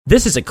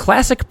This is a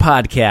classic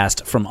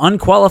podcast from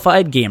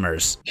Unqualified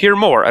Gamers. Hear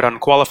more at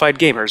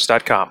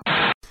unqualifiedgamers.com.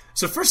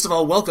 So first of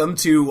all, welcome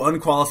to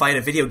Unqualified,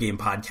 a video game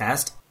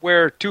podcast.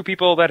 Where two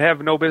people that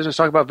have no business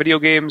talking about video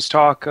games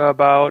talk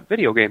about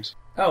video games.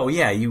 Oh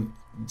yeah,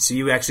 so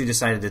you actually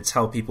decided to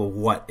tell people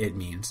what it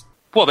means.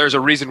 Well, there's a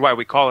reason why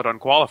we call it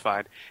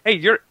Unqualified. Hey,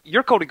 you're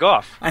Cody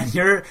Goff. And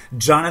you're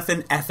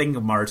Jonathan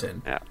effing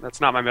Martin. Yeah, that's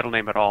not my middle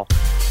name at all.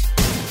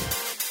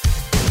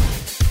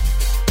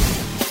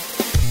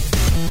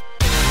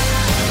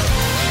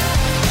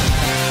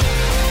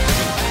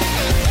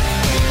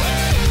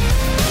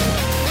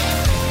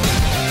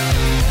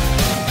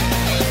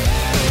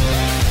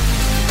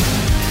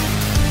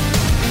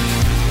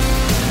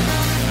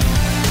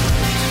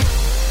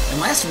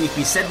 Last week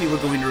we said we were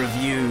going to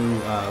review,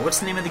 what's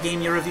the name of the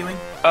game you're reviewing?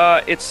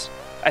 I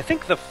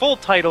think the full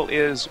title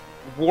is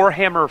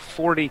Warhammer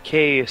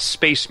 40k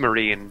Space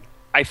Marine.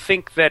 I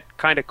think that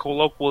kind of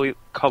colloquially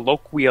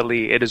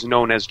it is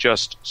known as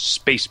just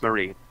Space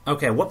Marine.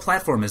 Okay, what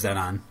platform is that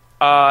on?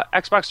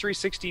 Xbox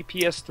 360,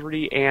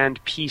 PS3,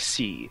 and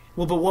PC.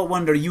 Well, but what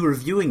one are you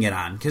reviewing it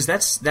on? Because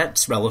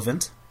that's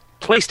relevant.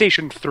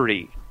 PlayStation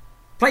 3.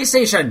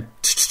 PlayStation!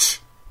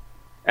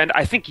 And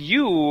I think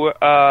you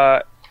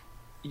are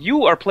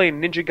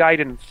playing Ninja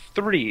Gaiden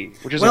 3,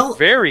 which is a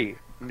very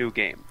new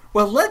game.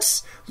 Well,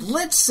 let's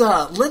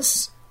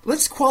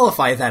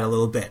qualify that a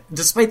little bit,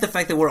 despite the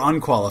fact that we're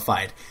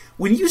unqualified.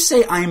 When you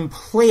say I'm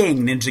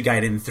playing Ninja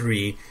Gaiden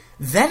 3,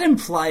 that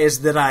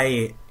implies that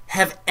I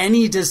have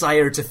any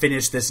desire to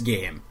finish this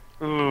game.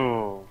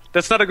 Ooh,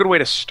 that's not a good way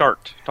to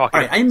start talking.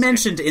 All right, I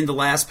mentioned in the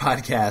last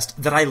podcast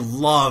that I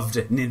loved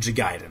Ninja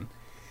Gaiden.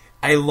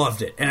 I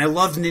loved it, and I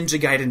loved Ninja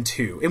Gaiden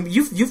 2. And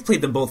you've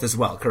played them both as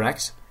well,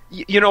 correct?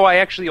 You know, I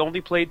actually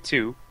only played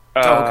 2.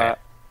 Okay.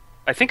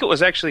 I think it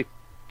was actually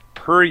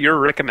per your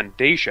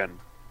recommendation.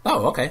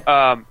 Oh, okay.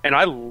 And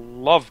I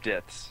loved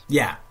it.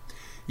 Yeah.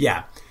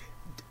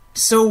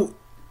 So,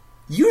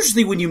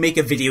 usually when you make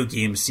a video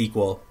game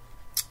sequel,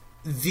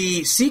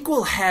 the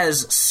sequel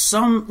has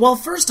some... Well,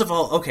 first of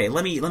all, okay,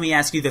 let me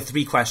ask you the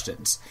 3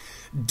 questions.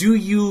 Do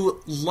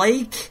you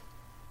like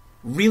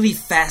really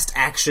fast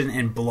action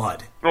and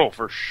blood? Oh,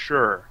 for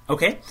sure.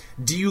 Okay.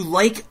 Do you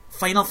like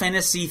Final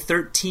Fantasy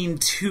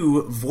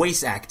 13-2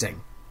 voice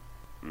acting?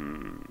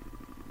 No,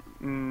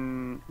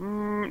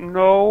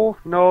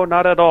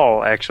 not at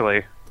all,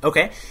 actually.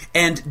 Okay.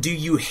 And do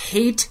you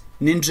hate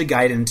Ninja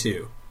Gaiden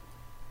 2?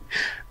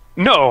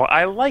 No,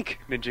 I like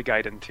Ninja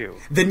Gaiden 2.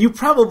 Then you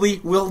probably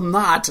will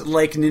not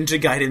like Ninja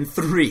Gaiden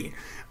 3.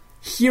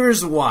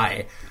 Here's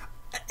why.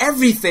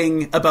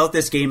 Everything about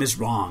this game is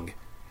wrong.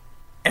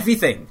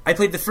 Everything. I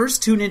played the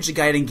first 2 Ninja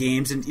Gaiden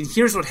games, and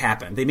here's what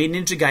happened. They made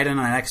Ninja Gaiden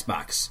on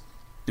Xbox.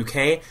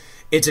 Okay?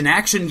 It's an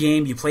action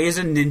game. You play as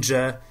a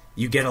ninja.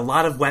 You get a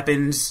lot of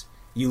weapons.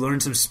 You learn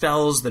some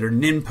spells that are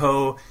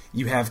ninpo.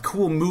 You have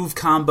cool move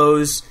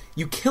combos.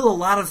 You kill a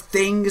lot of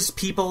things,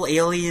 people,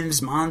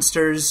 aliens,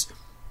 monsters.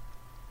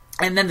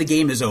 And then the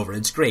game is over.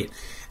 It's great.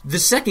 The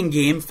second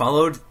game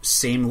followed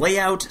same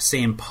layout,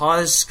 same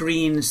pause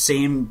screen,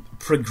 same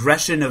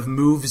progression of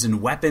moves and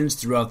weapons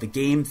throughout the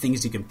game,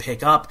 things you can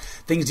pick up,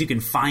 things you can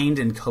find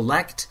and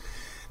collect.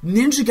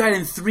 Ninja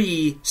Gaiden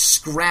 3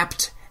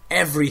 scrapped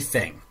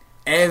everything.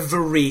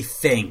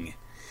 Everything.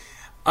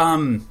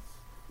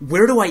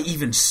 Where do I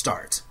even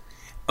start?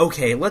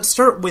 Okay, let's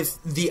start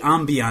with the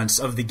ambiance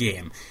of the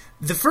game.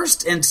 The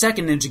first and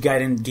second Ninja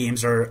Gaiden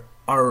games are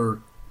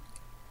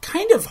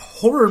kind of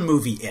horror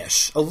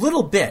movie-ish, a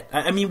little bit.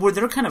 I mean, were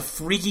there kind of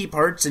freaky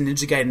parts in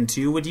Ninja Gaiden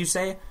 2, would you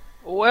say?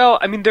 Well,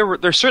 I mean,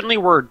 there certainly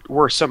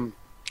were some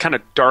kind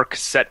of dark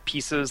set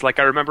pieces. Like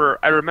I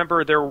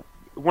remember there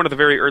one of the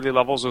very early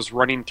levels was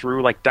running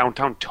through like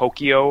downtown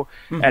Tokyo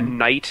at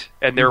night,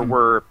 and there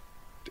were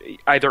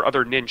either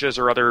other ninjas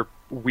or other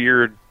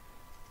weird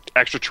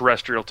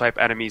extraterrestrial type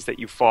enemies that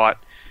you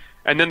fought.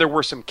 And then there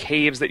were some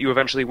caves that you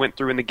eventually went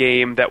through in the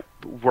game that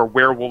where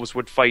werewolves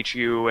would fight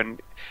you. And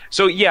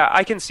so, yeah,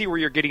 I can see where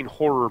you're getting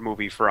horror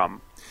movie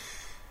from.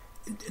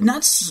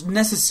 Not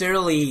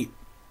necessarily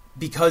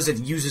because it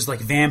uses like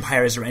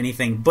vampires or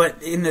anything,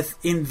 but in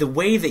the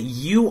way that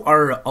you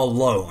are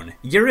alone.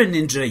 You're a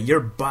ninja, you're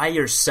by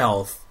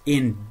yourself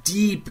in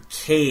deep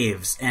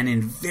caves and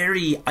in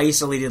very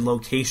isolated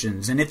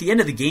locations. And at the end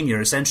of the game,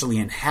 you're essentially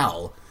in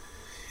hell.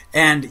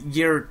 And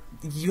you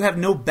have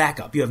no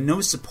backup. You have no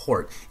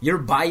support. You're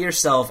by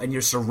yourself, and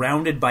you're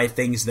surrounded by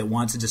things that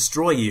want to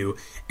destroy you,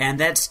 and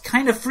that's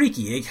kind of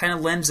freaky. It kind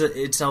of lends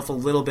itself a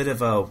little bit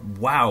of a,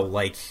 wow,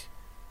 like,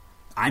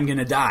 I'm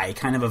gonna die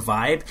kind of a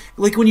vibe.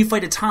 Like when you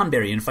fight a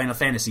Tomberry in a Final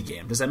Fantasy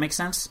game. Does that make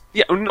sense?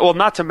 Yeah, well,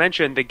 not to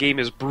mention the game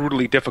is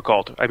brutally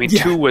difficult. I mean,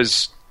 yeah.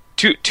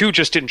 2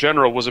 just in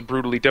general was a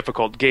brutally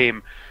difficult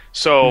game,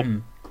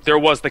 so there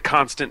was the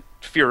constant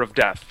fear of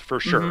death, for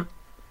sure.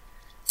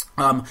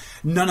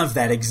 None of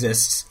that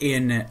exists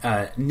in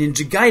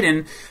Ninja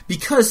Gaiden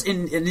because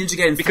in Ninja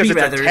Gaiden 3, because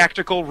it's a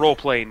tactical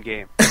role-playing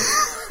game.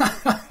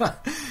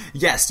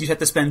 Yes, you have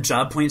to spend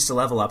job points to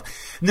level up.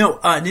 No,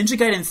 Ninja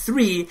Gaiden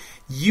 3,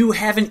 you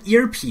have an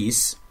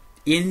earpiece,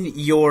 in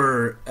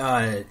your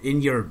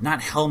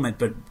not helmet,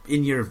 but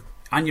in your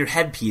on your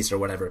headpiece or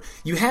whatever,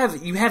 you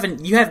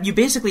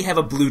basically have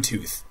a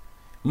Bluetooth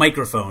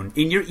microphone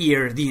in your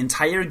ear the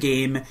entire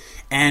game,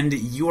 and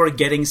you are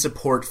getting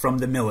support from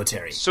the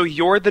military. So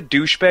you're the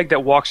douchebag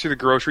that walks through the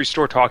grocery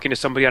store talking to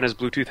somebody on his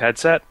Bluetooth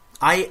headset?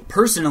 I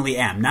personally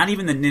am. Not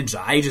even the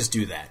ninja. I just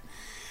do that.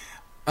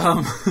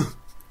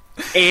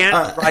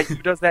 And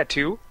Ryu does that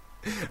too?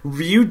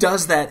 Ryu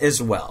does that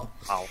as well.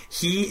 Wow.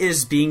 He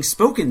is being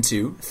spoken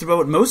to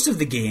throughout most of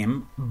the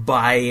game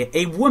by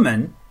a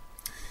woman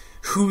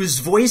whose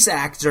voice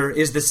actor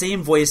is the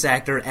same voice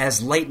actor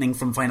as Lightning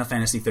from Final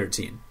Fantasy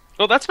XIII.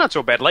 Oh, that's not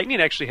so bad.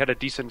 Lightning actually had a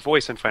decent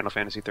voice in Final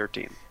Fantasy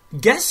XIII.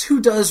 Guess who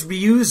does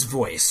Ryu's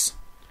voice?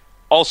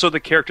 Also the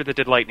character that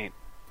did Lightning.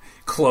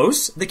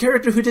 Close. The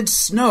character who did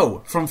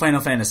Snow from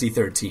Final Fantasy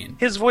XIII.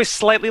 His voice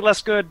slightly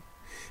less good.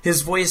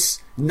 His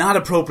voice not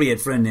appropriate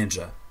for a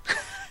ninja.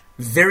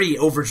 Very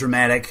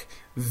overdramatic,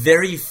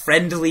 very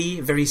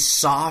friendly, very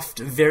soft,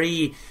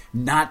 very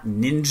not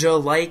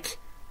ninja-like.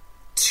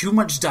 Too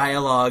much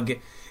dialogue.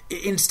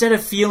 Instead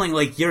of feeling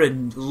like you're a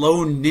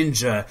lone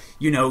ninja,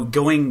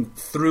 going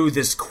through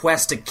this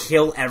quest to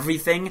kill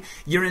everything,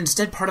 you're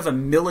instead part of a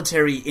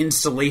military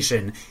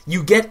installation.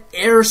 You get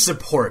air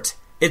support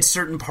at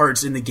certain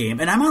parts in the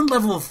game, and I'm on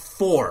level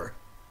 4.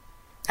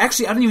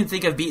 Actually, I don't even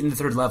think I've beaten the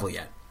 3rd level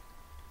yet.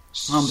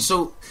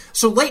 So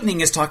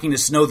Lightning is talking to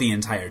Snow the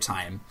entire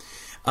time.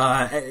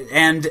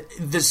 And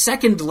the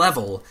 2nd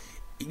level,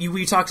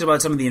 we talked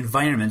about some of the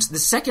environments. The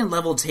 2nd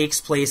level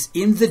takes place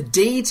in the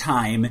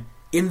daytime,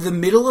 in the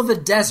middle of a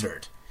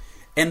desert,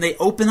 and they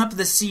open up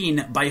the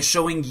scene by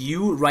showing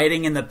you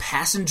riding in the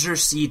passenger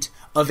seat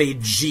of a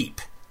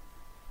Jeep.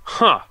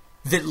 Huh.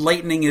 That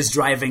Lightning is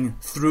driving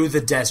through the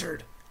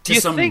desert. Do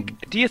you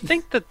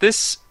think that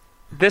this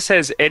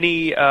has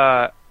any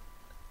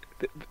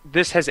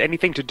this has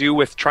anything to do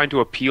with trying to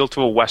appeal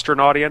to a Western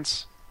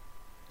audience?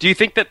 Do you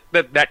think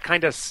that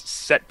kind of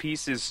set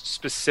piece is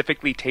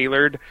specifically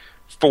tailored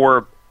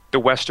for the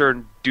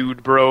Western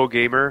dude bro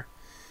gamer?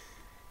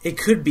 It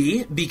could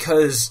be,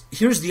 because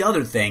here's the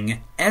other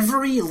thing.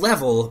 Every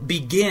level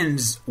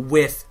begins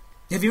with...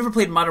 Have you ever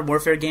played Modern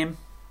Warfare game?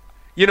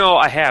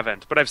 I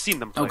haven't, but I've seen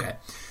them play. Okay.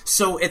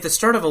 So at the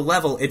start of a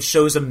level, it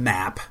shows a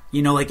map,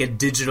 like a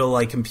digital,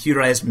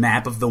 computerized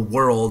map of the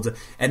world,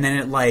 and then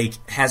it,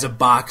 has a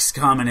box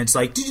come, and it's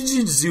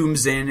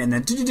zooms in, and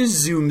then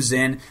zooms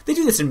in. They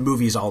do this in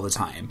movies all the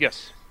time.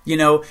 Yes.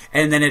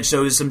 And then it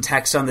shows some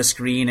text on the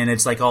screen, and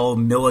it's, all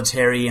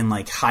military and,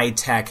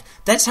 high-tech.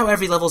 That's how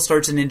every level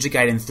starts in Ninja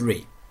Gaiden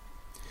 3.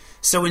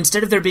 So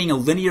instead of there being a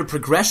linear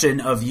progression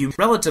of you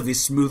relatively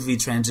smoothly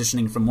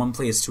transitioning from one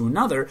place to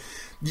another,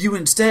 you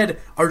instead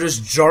are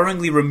just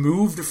jarringly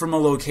removed from a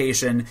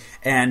location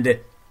and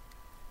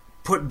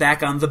put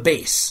back on the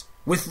base.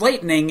 With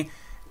Lightning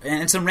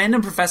and some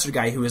random professor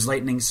guy who is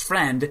Lightning's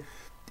friend,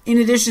 in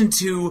addition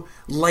to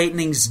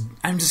Lightning's...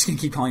 I'm just going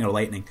to keep calling her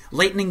Lightning.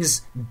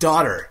 Lightning's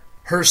daughter.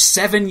 Her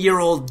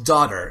 7-year-old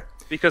daughter.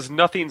 Because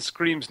nothing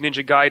screams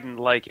Ninja Gaiden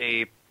like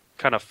a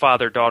kind of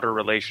father-daughter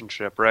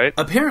relationship, right?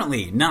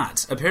 Apparently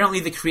not.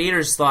 Apparently the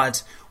creators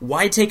thought,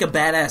 why take a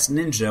badass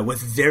ninja with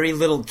very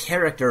little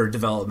character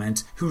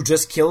development who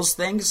just kills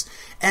things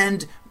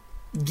and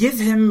give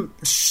him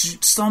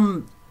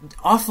some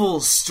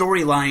awful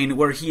storyline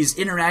where he's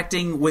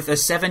interacting with a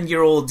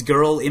 7-year-old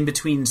girl in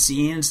between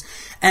scenes.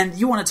 And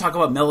you want to talk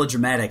about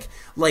melodramatic.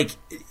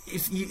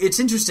 It's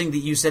interesting that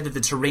you said that the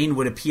terrain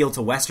would appeal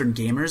to Western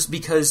gamers,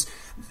 because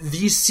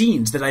these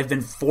scenes that I've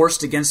been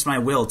forced against my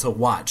will to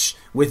watch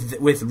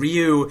with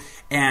Ryu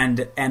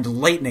and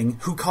Lightning,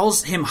 who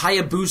calls him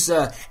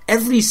Hayabusa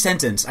every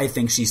sentence, I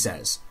think she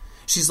says.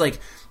 She's like,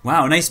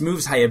 wow, nice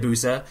moves,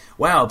 Hayabusa.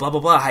 Wow, blah, blah,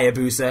 blah,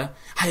 Hayabusa.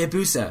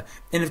 Hayabusa.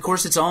 And of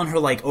course it's all in her,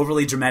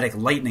 overly dramatic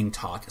Lightning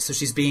talk. So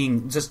she's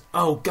being just,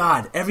 oh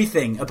god,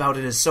 everything about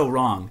it is so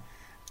wrong.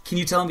 Can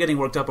you tell I'm getting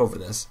worked up over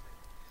this?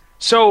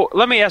 So,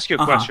 let me ask you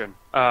a question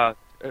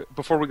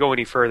before we go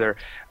any further.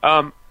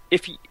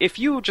 If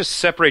you just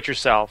separate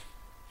yourself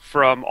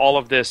from all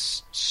of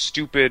this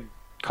stupid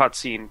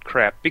cutscene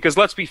crap, because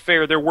let's be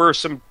fair, there were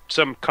some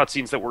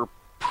cutscenes that were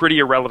pretty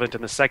irrelevant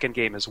in the second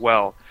game as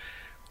well.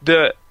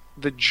 The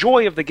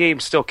joy of the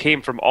game still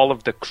came from all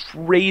of the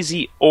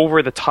crazy,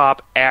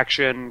 over-the-top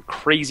action,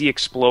 crazy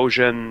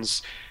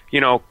explosions,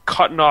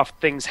 cutting off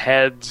things'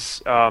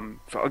 heads,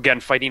 again,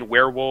 fighting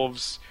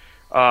werewolves,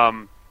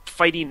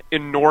 fighting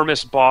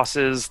enormous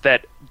bosses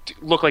that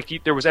look like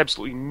there was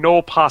absolutely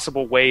no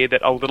possible way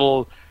that a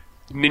little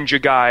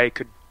ninja guy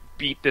could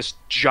beat this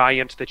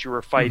giant that you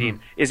were fighting.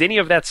 Mm-hmm. Is any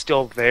of that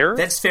still there?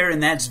 That's fair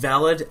and that's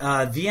valid.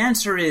 The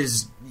answer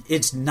is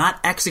it's not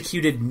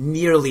executed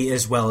nearly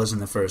as well as in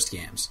the first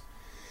games.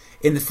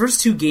 In the first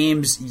 2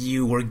 games,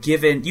 you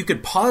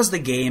could pause the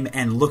game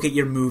and look at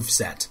your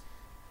moveset.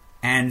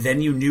 And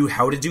then you knew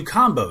how to do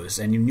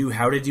combos, and you knew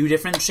how to do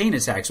different chain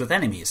attacks with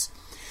enemies.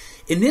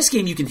 In this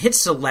game, you can hit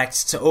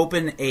select to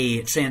open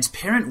a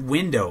transparent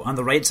window on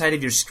the right side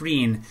of your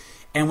screen,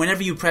 and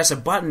whenever you press a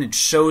button, it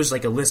shows a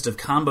list of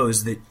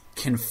combos that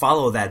can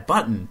follow that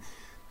button.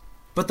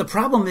 But the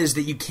problem is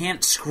that you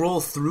can't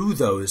scroll through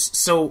those,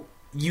 so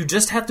you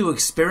just have to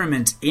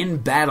experiment in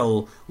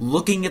battle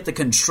looking at the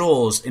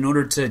controls in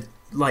order to,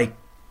 like,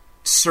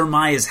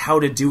 surmise how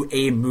to do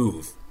a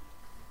move.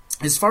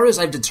 As far as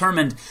I've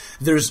determined,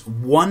 there's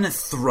one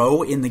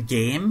throw in the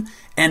game,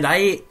 and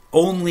I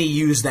only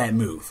use that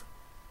move.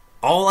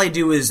 All I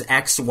do is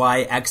X,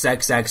 Y, X,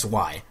 X, X,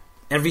 Y.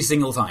 Every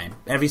single time.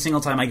 Every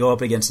single time I go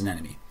up against an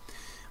enemy.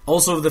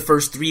 Also, the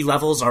first 3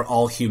 levels are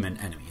all human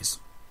enemies.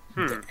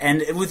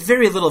 And with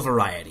very little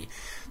variety.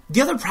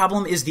 The other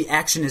problem is the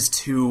action is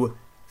too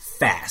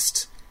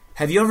fast.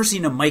 Have you ever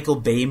seen a Michael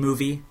Bay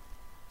movie?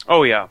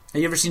 Oh, yeah.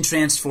 Have you ever seen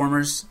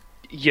Transformers?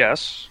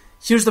 Yes.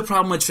 Here's the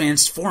problem with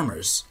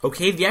Transformers,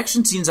 okay? The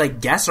action scenes, I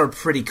guess, are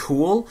pretty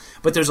cool,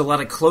 but there's a lot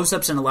of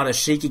close-ups and a lot of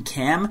shaky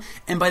cam,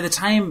 and by the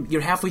time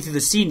you're halfway through the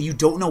scene, you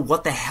don't know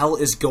what the hell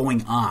is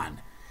going on.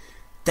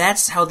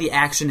 That's how the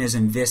action is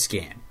in this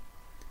game.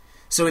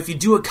 So if you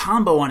do a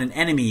combo on an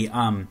enemy,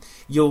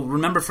 you'll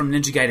remember from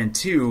Ninja Gaiden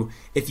 2,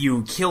 if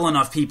you kill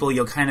enough people,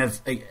 you'll kind of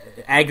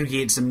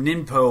aggregate some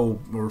ninpo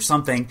or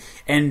something,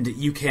 and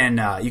you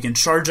can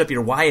charge up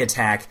your Y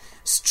attack,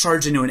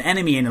 charge into an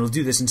enemy, and it'll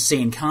do this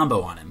insane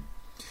combo on him.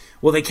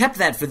 Well, they kept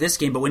that for this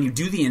game, but when you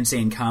do the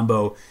insane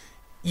combo,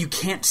 you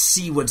can't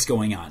see what's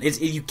going on.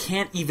 You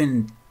can't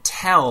even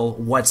tell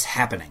what's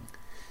happening.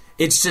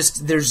 It's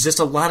just, there's just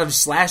a lot of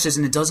slashes,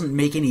 and it doesn't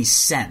make any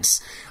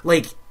sense.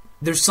 Like,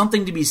 there's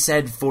something to be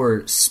said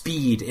for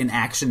speed in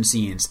action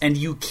scenes, and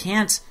you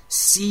can't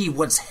see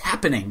what's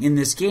happening in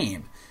this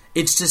game.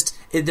 It's just,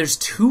 there's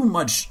too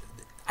much.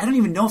 I don't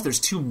even know if there's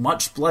too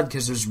much blood,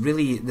 because there's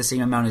really the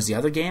same amount as the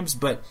other games,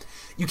 but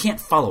you can't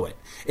follow it.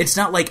 It's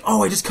not like,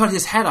 oh, I just cut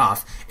his head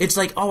off. It's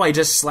like, oh, I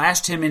just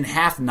slashed him in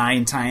half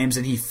 9 times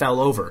and he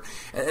fell over.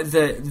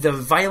 The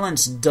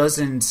violence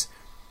doesn't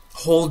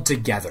hold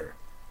together.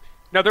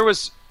 Now, there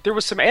was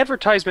some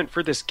advertisement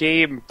for this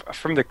game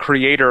from the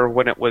creator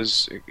when it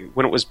was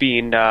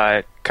being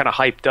kind of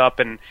hyped up,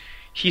 and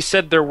he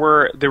said there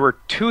were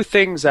 2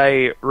 things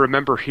I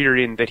remember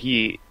hearing that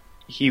he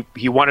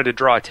wanted to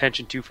draw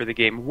attention to for the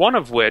game. One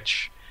of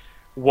which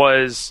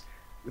was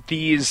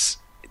these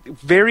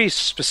very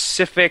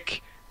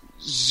specific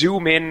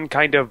zoom in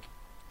kind of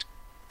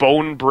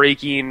bone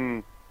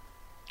breaking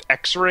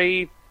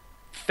X-ray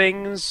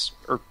things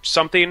or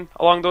something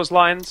along those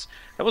lines.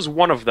 That was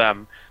one of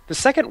them. The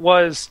second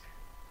was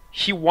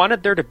he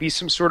wanted there to be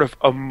some sort of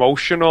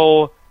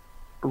emotional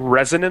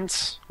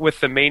resonance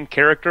with the main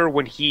character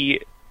when he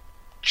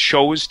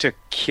chose to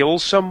kill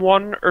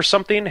someone or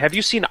something. Have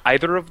you seen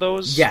either of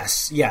those?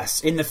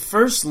 Yes. In the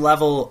first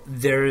level,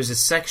 there is a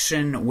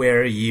section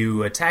where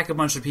you attack a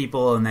bunch of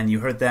people and then you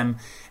hurt them,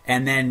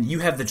 and then you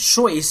have the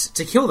choice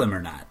to kill them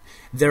or not.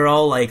 They're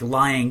all like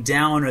lying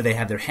down, or they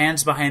have their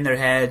hands behind their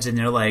heads, and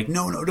they're like,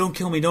 no, don't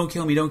kill me, don't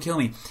kill me, don't kill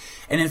me.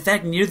 And in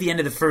fact, near the end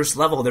of the first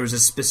level, there was a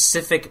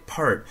specific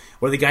part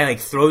where the guy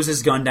like throws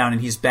his gun down and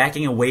he's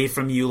backing away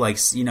from you, like,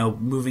 you know,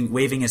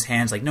 waving his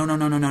hands like, no,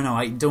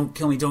 don't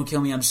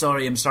kill me, I'm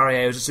sorry,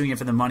 I was just doing it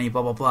for the money,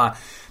 blah, blah, blah.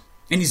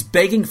 And he's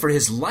begging for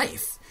his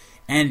life.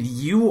 And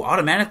you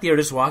automatically are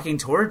just walking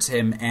towards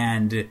him,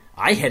 and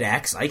I hit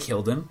X, I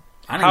killed him.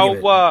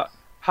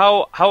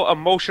 How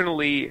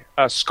emotionally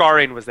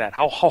scarring was that?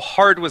 How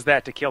hard was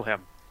that to kill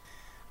him?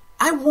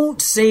 I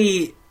won't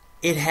say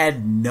it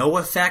had no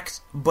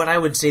effect, but I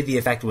would say the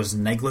effect was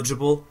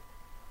negligible.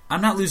 I'm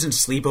not losing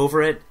sleep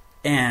over it,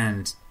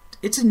 and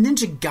it's a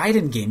Ninja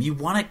Gaiden game. You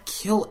want to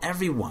kill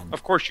everyone.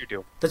 Of course you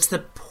do. That's the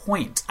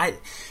point.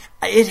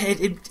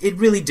 It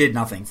really did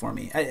nothing for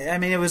me. I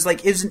mean,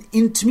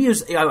 to me,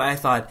 I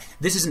thought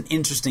this is an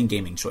interesting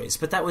gaming choice,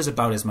 but that was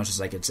about as much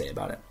as I could say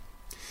about it.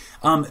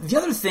 The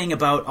other thing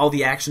about all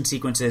the action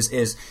sequences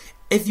is,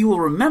 if you will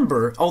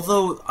remember,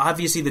 although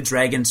obviously the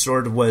Dragon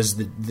Sword was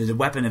the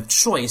weapon of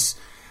choice,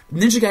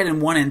 Ninja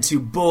Gaiden 1 and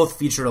 2 both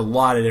featured a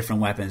lot of different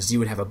weapons. You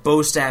would have a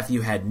bow staff,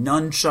 you had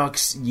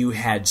nunchucks, you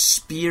had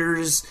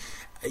spears,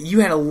 you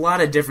had a lot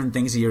of different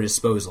things at your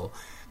disposal.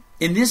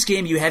 In this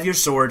game, you have your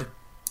sword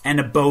and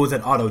a bow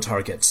that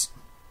auto-targets.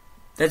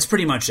 That's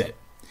pretty much it.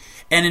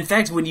 And in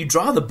fact, when you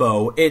draw the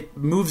bow, it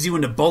moves you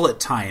into bullet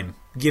time,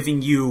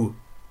 giving you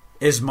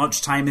as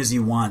much time as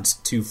you want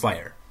to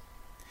fire.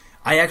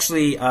 I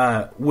actually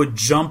would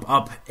jump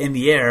up in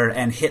the air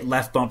and hit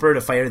left bumper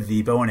to fire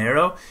the bow and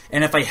arrow,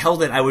 and if I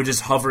held it, I would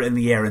just hover in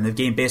the air, and the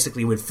game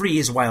basically would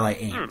freeze while I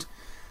aimed.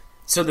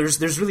 So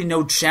there's really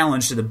no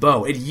challenge to the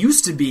bow. It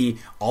used to be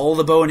all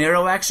the bow and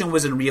arrow action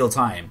was in real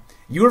time.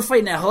 You were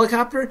fighting a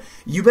helicopter,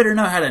 you better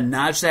know how to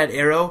notch that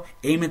arrow,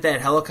 aim at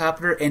that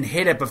helicopter, and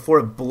hit it before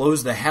it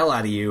blows the hell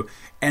out of you,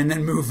 and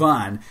then move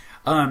on.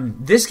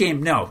 This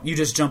game, no, you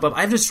just jump up.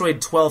 I've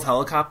destroyed 12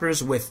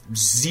 helicopters with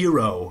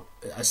zero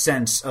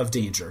sense of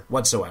danger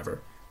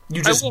whatsoever.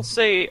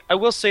 I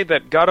will say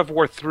that God of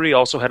War 3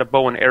 also had a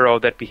bow and arrow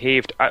that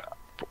behaved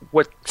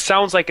what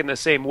sounds like in the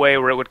same way,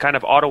 where it would kind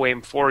of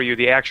auto-aim for you.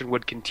 The action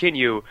would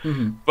continue,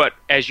 but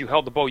as you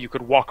held the bow, you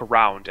could walk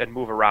around and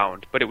move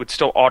around, but it would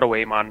still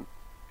auto-aim on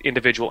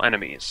individual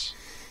enemies.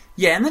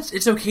 Yeah, and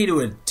it's okay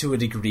to a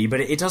degree, but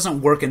it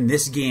doesn't work in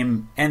this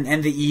game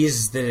and the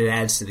ease that it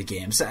adds to the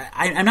game. So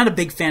I'm not a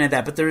big fan of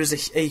that, but there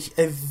is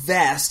a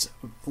vast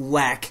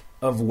lack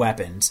of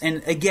weapons.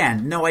 And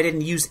again, no, I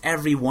didn't use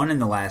every one in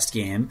the last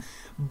game,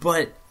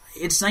 but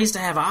it's nice to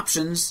have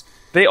options.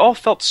 They all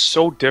felt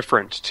so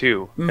different,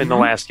 too, in the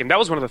last game. That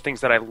was one of the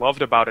things that I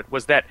loved about it,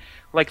 was that,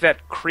 like,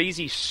 that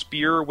crazy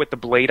spear with the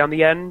blade on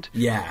the end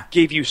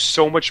gave you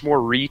so much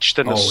more reach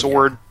than the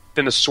sword.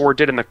 Than the sword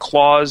did, and the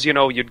claws, you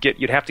know,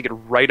 you'd have to get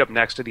right up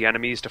next to the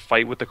enemies to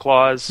fight with the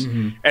claws.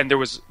 And there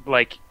was,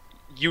 like,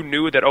 you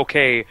knew that,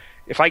 okay,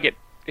 if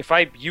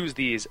I use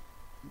these,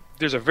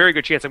 there's a very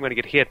good chance I'm going to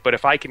get hit, but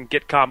if I can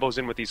get combos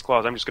in with these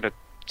claws, I'm just going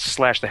to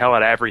slash the hell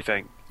out of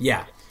everything.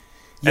 Yeah.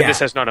 And this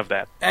has none of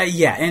that.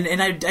 And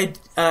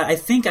I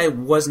think I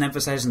wasn't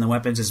emphasizing the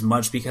weapons as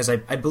much because I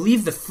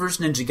believe the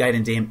first Ninja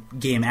Gaiden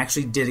game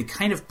actually did a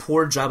kind of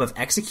poor job of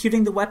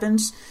executing the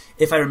weapons,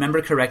 if I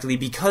remember correctly,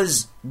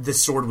 because the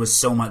sword was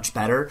so much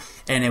better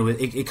and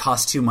it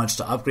cost too much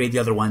to upgrade the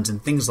other ones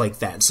and things like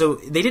that. So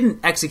they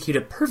didn't execute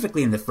it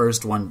perfectly in the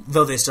first one,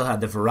 though they still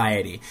had the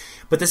variety.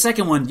 But the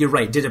second one, you're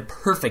right, did a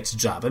perfect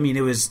job. I mean,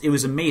 it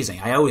was amazing.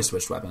 I always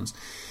switched weapons.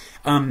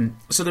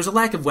 So there's a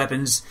lack of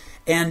weapons,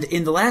 and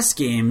in the last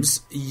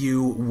games,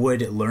 you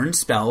would learn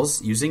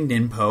spells using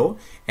Ninpo,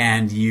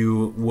 and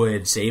you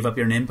would save up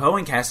your Ninpo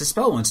and cast a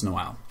spell once in a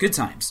while. Good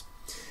times.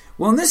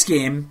 Well, in this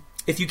game,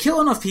 if you kill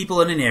enough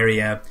people in an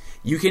area,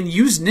 you can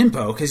use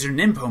Ninpo because your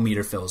Ninpo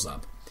meter fills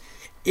up.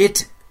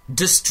 It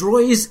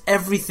destroys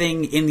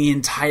everything in the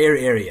entire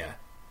area.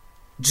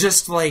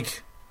 Just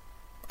like,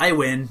 I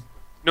win.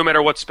 No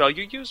matter what spell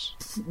you use?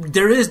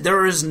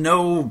 There is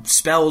no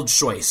spell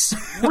choice.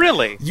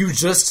 Really? You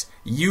just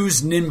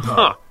use Ninpo.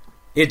 Huh.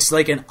 It's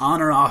like an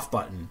on or off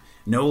button.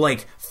 No,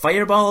 like,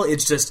 fireball,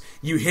 it's just,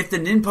 you hit the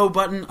Ninpo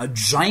button, a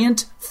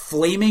giant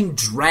flaming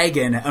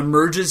dragon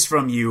emerges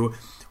from you,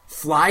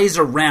 flies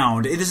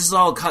around. This is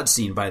all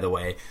cutscene, by the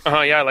way.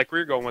 Yeah, I like where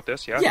you're going with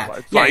this, yeah.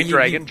 Flying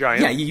dragon,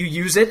 giant. Yeah, you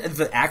use it,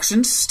 the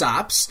action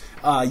stops,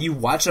 you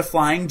watch a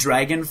flying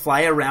dragon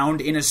fly around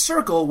in a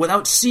circle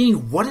without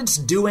seeing what it's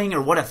doing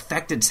or what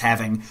effect it's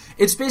having.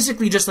 It's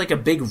basically just like a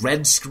big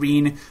red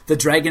screen, the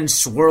dragon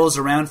swirls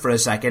around for a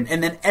second,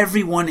 and then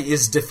everyone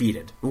is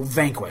defeated,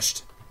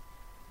 vanquished.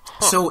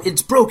 So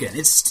it's broken,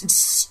 it's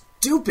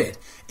stupid.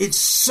 It's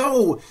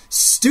so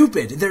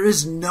stupid. There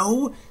is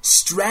no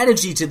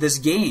strategy to this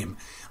game.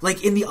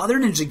 Like, in the other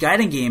Ninja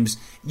Gaiden games,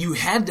 you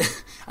had to...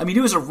 I mean,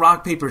 it was a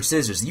rock, paper,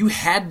 scissors. You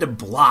had to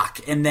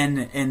block and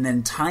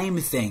then time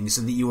things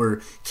so that you were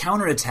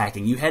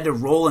counterattacking. You had to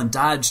roll and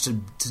dodge to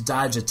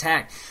dodge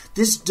attack.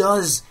 This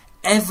does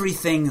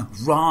everything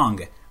wrong.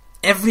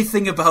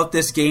 Everything about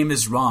this game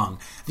is wrong.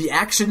 The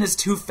action is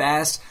too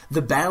fast.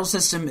 The battle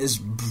system is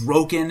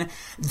broken.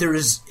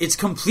 It's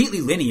completely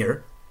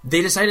linear.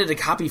 They decided to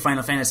copy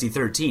Final Fantasy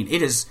XIII.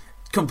 It is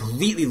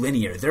completely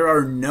linear. There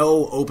are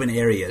no open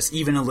areas,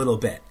 even a little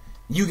bit.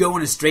 You go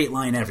in a straight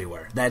line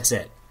everywhere. That's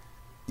it.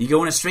 You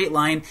go in a straight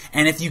line,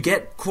 and if you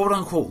get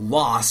quote-unquote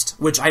lost,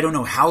 which I don't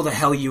know how the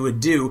hell you would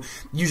do,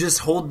 you just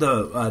hold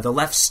the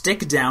left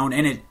stick down,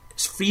 and it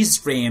freeze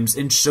frames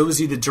and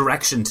shows you the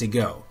direction to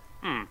go.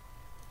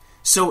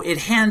 So it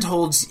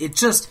holds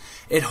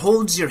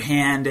your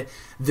hand.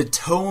 The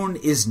tone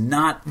is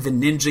not the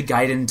Ninja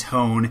Gaiden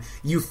tone.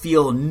 You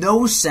feel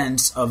no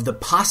sense of the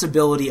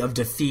possibility of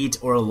defeat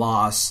or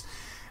loss.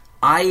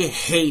 I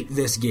hate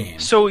this game.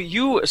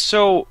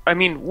 I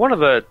mean, one of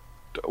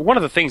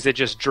the things that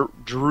just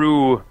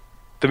drew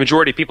the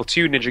majority of people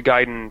to Ninja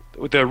Gaiden,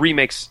 the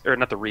remakes, or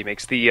not the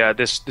remakes, the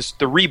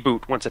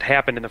reboot once it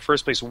happened in the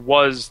first place,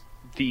 was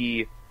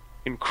the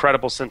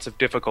incredible sense of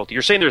difficulty.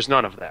 You're saying there's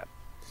none of that.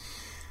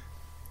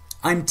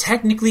 I'm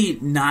technically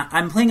not...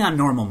 I'm playing on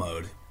normal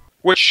mode.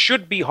 Which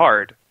should be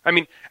hard. I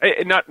mean,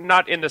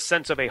 not in the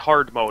sense of a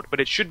hard mode, but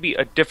it should be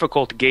a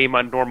difficult game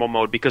on normal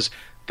mode, because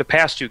the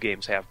past two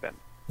games have been.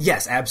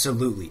 Yes,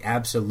 absolutely,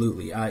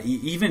 absolutely.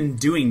 Even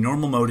doing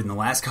normal mode in the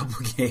last couple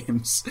of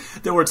games,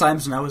 there were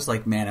times when I was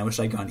like, man, I wish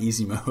I'd gone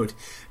easy mode,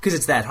 because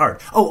it's that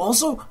hard. Oh,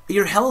 also,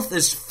 your health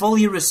is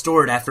fully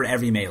restored after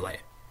every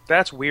melee.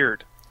 That's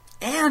weird.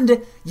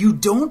 And you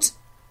don't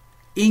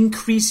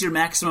increase your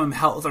maximum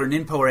health or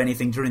Ninpo or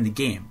anything during the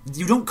game.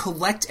 You don't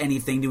collect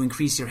anything to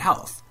increase your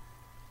health.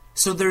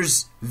 So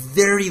there's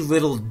very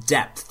little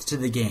depth to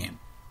the game.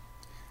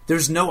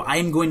 There's no,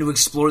 I'm going to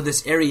explore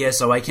this area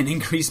so I can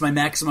increase my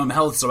maximum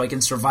health so I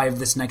can survive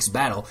this next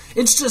battle.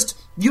 It's just,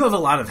 you have a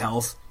lot of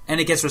health,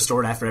 and it gets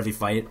restored after every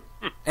fight,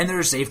 and there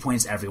are save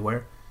points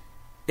everywhere.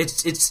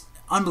 It's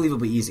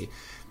unbelievably easy.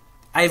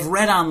 I've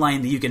read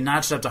online that you can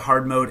notch it up to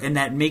hard mode, and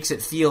that makes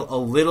it feel a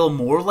little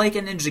more like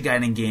a Ninja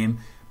Gaiden game,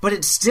 but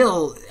it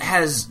still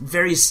has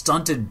very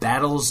stunted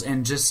battles,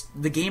 and just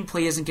the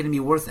gameplay isn't going to be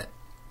worth it.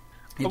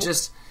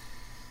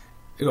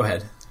 Go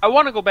ahead. I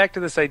want to go back to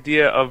this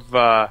idea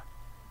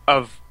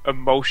of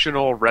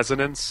emotional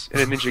resonance in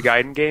a Ninja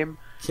Gaiden game.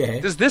 Okay.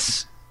 Does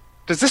this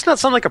not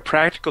sound like a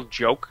practical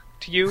joke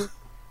to you?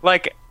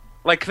 Like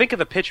think of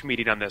the pitch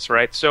meeting on this,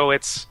 right? So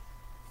it's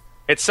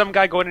some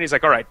guy going in and he's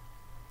like, all right,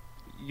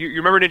 you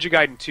remember Ninja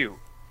Gaiden 2?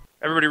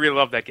 Everybody really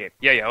loved that game.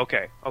 Yeah,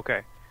 okay.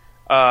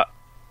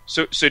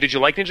 So did you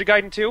like Ninja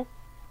Gaiden 2?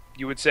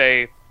 You would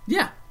say...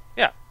 Yeah.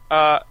 Yeah.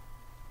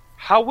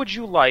 How would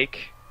you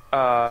like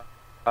a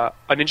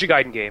Ninja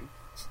Gaiden game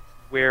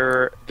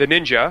where the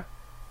ninja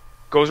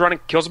goes around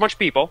and kills a bunch of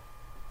people,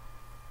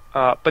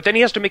 but then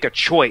he has to make a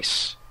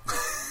choice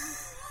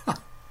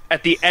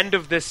at the end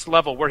of this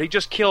level where he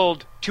just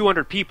killed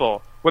 200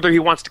 people, whether he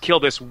wants to kill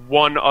this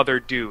one other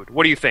dude?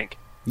 What do you think?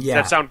 Yeah.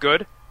 Does that sound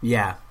good?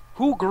 Yeah.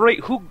 Who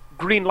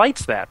green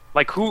lights that?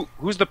 Like,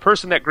 who's the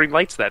person that green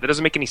lights that? That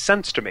doesn't make any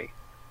sense to me.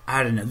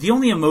 I don't know. The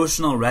only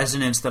emotional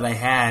resonance that I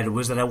had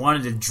was that I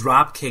wanted to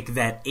drop kick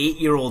that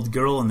 8-year-old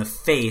girl in the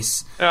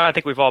face. I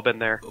think we've all been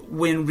there.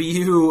 When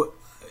Ryu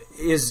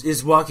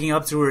is walking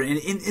up to her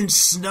in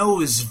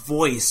Snow's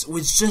voice,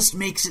 which just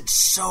makes it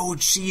so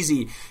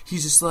cheesy.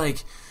 He's just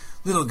like,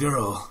 little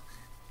girl,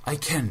 I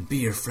can be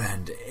your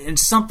friend. And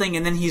something,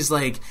 and then she's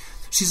like,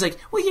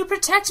 will you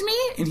protect me?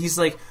 And he's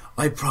like,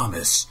 I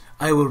promise,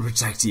 I will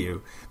protect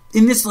you.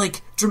 In this,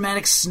 like,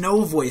 dramatic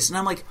Snow voice. And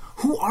I'm like,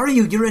 who are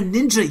you? You're a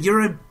ninja.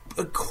 You're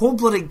a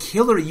cold-blooded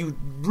killer. You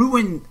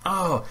ruin...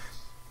 Oh.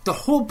 The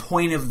whole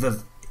point of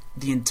the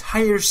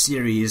entire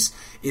series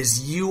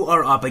is you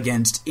are up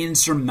against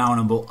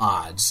insurmountable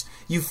odds.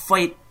 You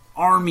fight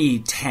army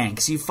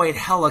tanks. You fight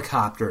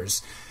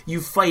helicopters. You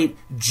fight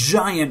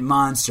giant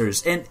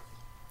monsters. And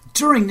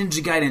during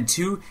Ninja Gaiden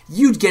 2,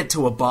 you'd get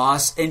to a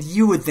boss and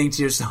you would think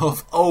to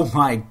yourself, oh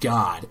my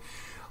god.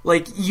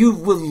 Like, you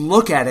would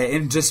look at it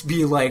and just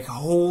be like,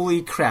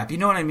 holy crap. You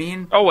know what I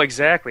mean? Oh,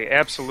 exactly.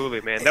 Absolutely,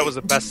 man. That was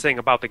the best thing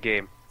about the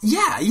game.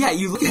 Yeah,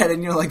 you look at it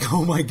and you're like,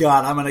 oh my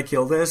god, I'm gonna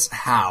kill this?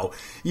 How?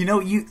 You know,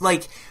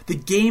 the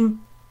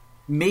game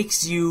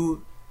makes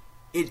you...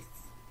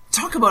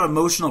 Talk about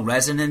emotional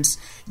resonance.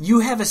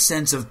 You have a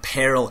sense of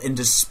peril and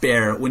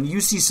despair when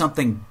you see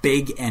something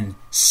big and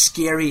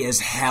scary as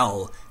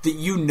hell that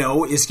you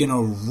know is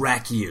gonna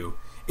wreck you.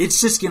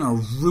 It's just going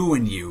to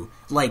ruin you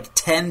like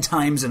 10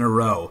 times in a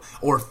row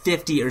or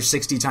 50 or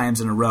 60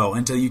 times in a row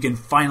until you can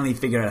finally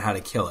figure out how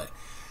to kill it.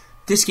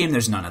 This game,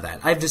 there's none of that.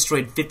 I've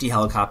destroyed 50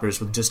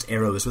 helicopters with just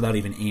arrows without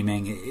even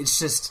aiming.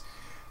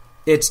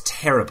 It's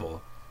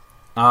terrible.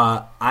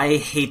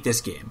 I hate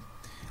this game.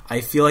 I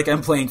feel like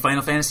I'm playing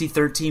Final Fantasy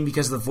XIII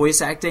because of the voice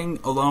acting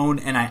alone,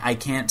 and I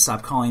can't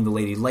stop calling the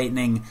Lady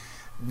Lightning.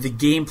 The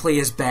gameplay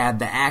is bad.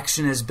 The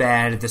action is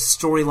bad. The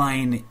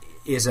storyline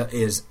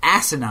is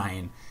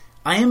asinine.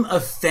 I am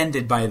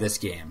offended by this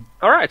game.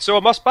 All right, so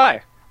a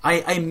must-buy.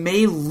 I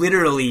may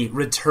literally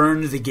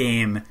return the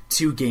game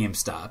to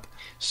GameStop.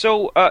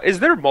 So, is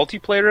there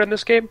multiplayer in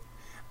this game?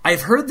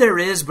 I've heard there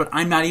is, but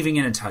I'm not even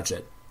going to touch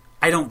it.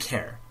 I don't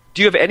care.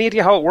 Do you have any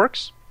idea how it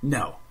works?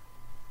 No.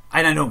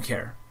 I don't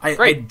care.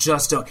 I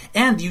just don't.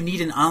 And you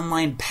need an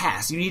online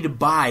pass. You need to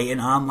buy an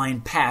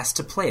online pass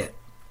to play it.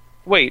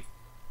 Wait.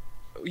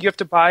 You have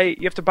to buy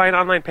an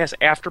online pass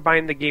after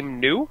buying the game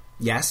new?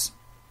 Yes.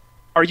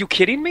 Are you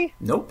kidding me?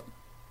 Nope.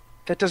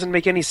 That doesn't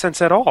make any sense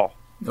at all.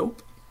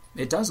 Nope.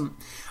 It doesn't.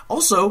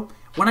 Also,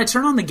 when I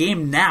turn on the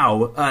game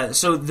now,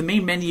 so the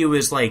main menu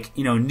is like,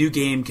 new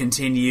game,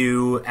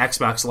 continue,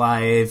 Xbox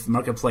Live,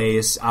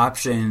 Marketplace,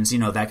 options,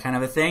 that kind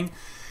of a thing.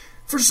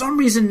 For some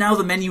reason, now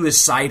the menu is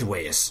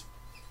sideways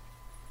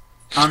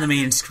on the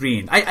main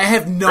screen. I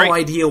have no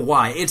idea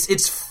why.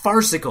 It's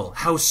farcical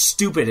how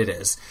stupid it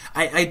is.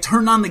 I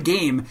turn on the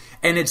game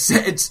and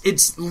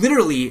it's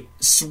literally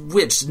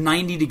switched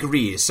 90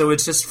 degrees, so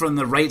it's just from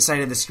the right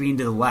side of the screen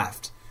to the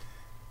left.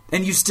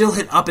 And you still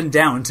hit up and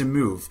down to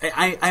move.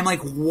 I'm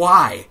like,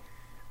 why?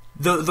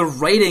 The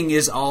writing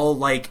is all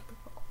like,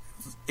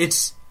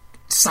 it's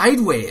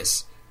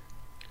sideways.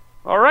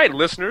 All right,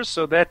 listeners,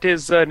 so that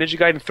is Ninja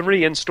Gaiden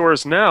 3 in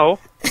stores now.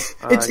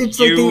 It's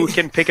you like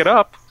can pick it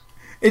up.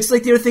 It's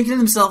like they were thinking to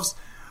themselves,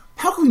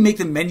 how can we make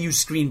the menu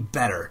screen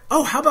better?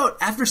 Oh, how about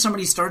after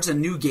somebody starts a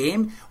new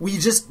game, we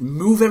just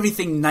move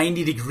everything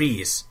 90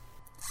 degrees?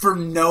 For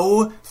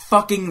no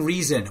fucking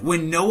reason.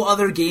 When no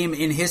other game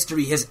in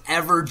history has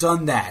ever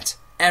done that.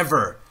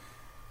 Ever.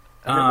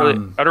 I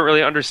don't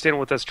really understand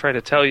what that's trying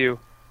to tell you.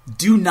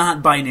 Do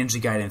not buy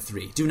Ninja Gaiden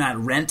 3. Do not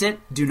rent it.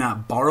 Do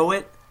not borrow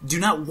it. Do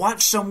not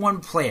watch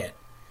someone play it.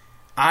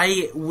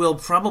 I will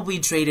probably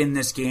trade in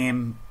this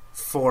game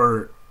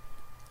for...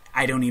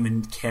 I don't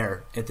even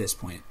care at this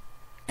point.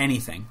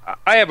 Anything.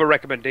 I have a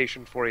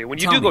recommendation for you. When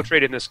you go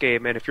trade in this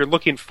game, and if you're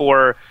looking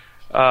for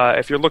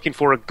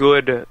a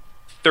good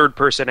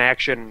third-person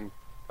action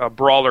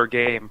brawler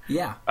game,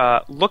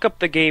 look up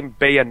the game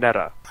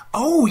Bayonetta.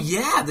 Oh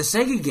yeah, the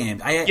Sega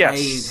game. I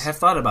have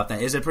thought about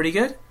that. Is it pretty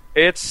good?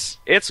 It's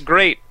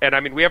great, and I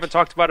mean we haven't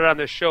talked about it on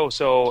this show,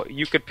 so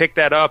you could pick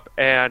that up,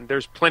 and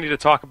there's plenty to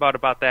talk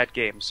about that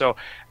game. So.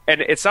 And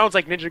it sounds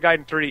like Ninja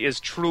Gaiden 3 is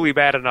truly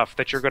bad enough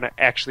that you're going to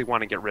actually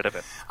want to get rid of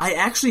it. I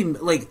actually,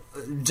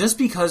 just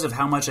because of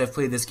how much I've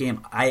played this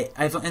game,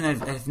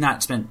 I've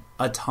not spent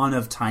a ton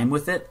of time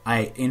with it.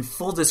 In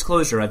full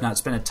disclosure, I've not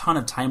spent a ton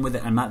of time with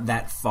it. I'm not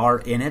that far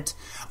in it.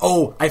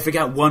 Oh, I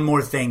forgot one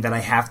more thing that I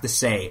have to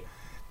say.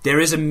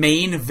 There is a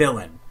main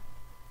villain.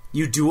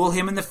 You duel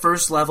him in the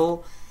first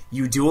level.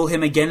 You duel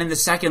him again in the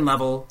second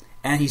level,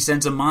 and he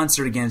sends a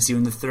monster against you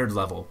in the third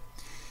level.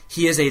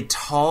 He is a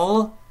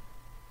tall,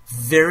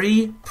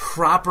 very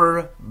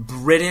proper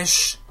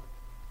British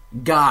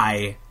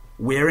guy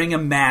wearing a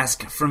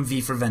mask from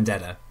V for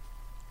Vendetta.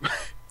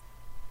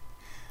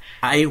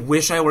 I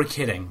wish I were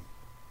kidding.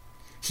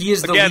 He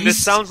is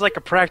this sounds like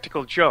a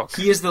practical joke.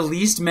 He is the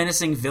least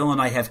menacing villain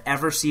I have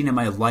ever seen in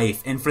my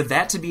life, and for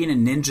that to be in a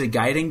Ninja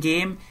Gaiden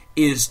game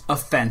is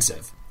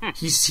offensive.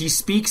 He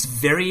speaks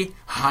very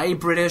high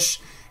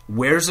British,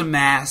 wears a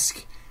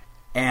mask,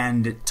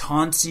 and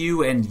taunts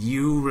you, and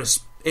you...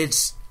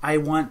 I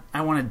want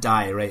to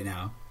die right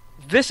now.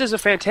 This is a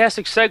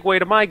fantastic segue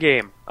to my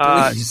game.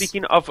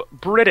 Speaking of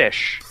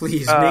British,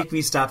 please make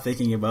me stop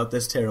thinking about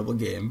this terrible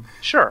game.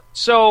 Sure.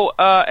 So,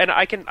 and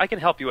I can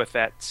help you with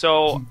that.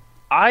 So,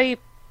 I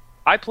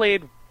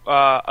played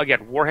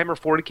again Warhammer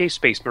 40K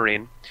Space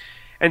Marine,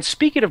 and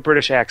speaking of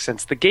British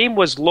accents, the game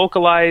was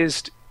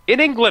localized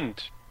in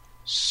England.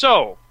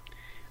 So,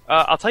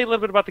 I'll tell you a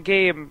little bit about the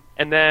game,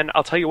 and then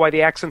I'll tell you why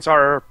the accents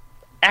are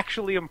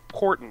actually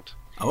important.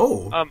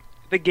 Oh.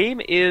 The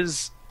game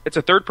it's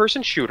a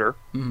third-person shooter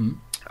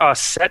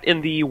set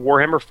in the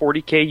Warhammer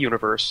 40K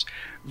universe.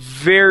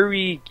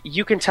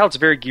 You can tell it's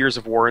very Gears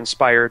of War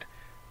inspired.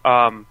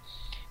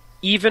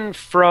 Even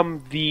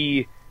from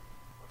the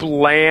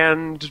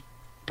bland,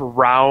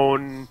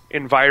 brown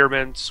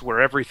environments where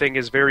everything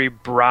is very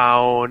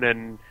brown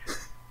and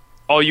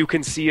all you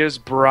can see is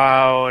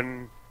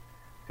brown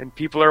and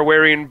people are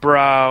wearing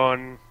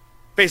brown.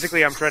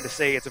 Basically, I'm trying to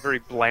say it's a very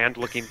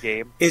bland-looking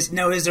game. Is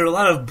there a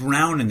lot of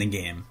brown in the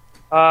game?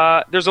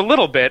 There's a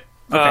little bit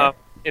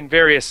in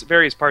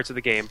various parts of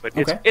the game, but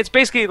it's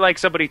basically like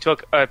somebody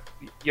took a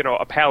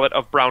palette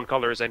of brown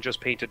colors and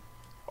just painted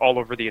all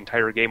over the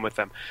entire game with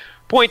them.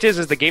 Point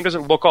is the game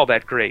doesn't look all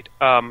that great.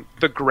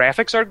 The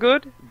graphics are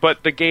good,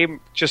 but the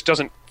game just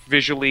doesn't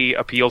visually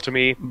appeal to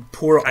me.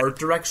 Poor art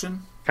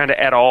direction? Kind of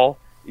at all.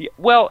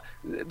 Well,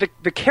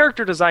 the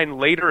character design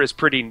later is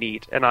pretty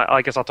neat, and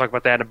I guess I'll talk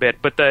about that in a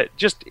bit. But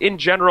just in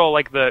general,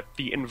 like the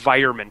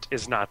environment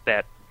is not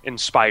that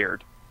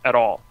inspired at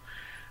all.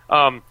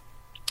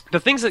 The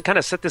things that kind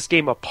of set this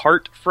game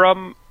apart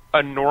from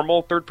a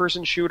normal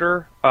third-person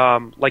shooter,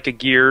 like a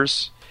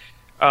Gears,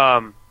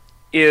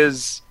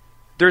 is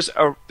there's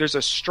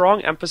a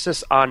strong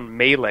emphasis on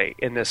melee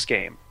in this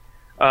game,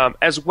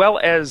 as well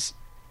as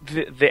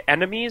the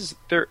enemies.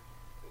 They're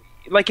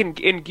like in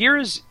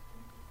Gears.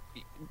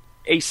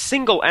 A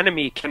single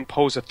enemy can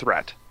pose a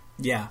threat.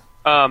 Yeah.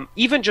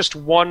 Even just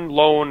one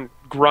lone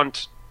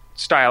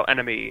grunt-style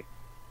enemy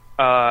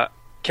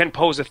can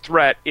pose a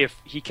threat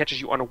if he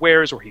catches you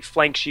unawares or he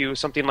flanks you,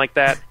 something like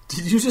that.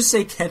 Did you just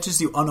say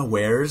catches you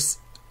unawares?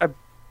 I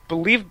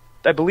believe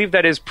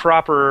that is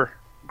proper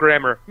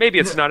grammar. Maybe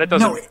it's not. It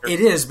doesn't matter. No,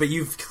 it is, but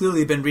you've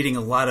clearly been reading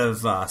a lot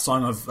of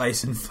Song of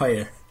Ice and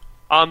Fire.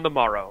 On the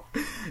morrow.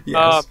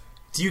 Yes.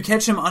 Do you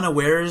catch him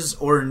unawares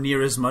or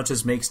near as much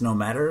as makes no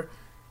matter?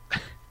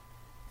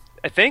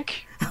 I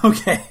think.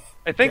 Okay.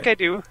 I think I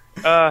do.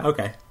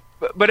 Okay.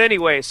 But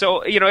anyway,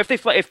 so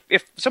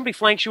if somebody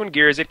flanks you in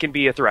Gears, it can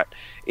be a threat.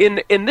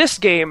 In this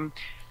game,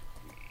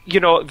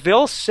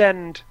 they'll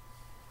send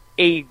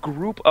a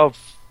group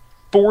of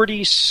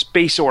 40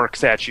 space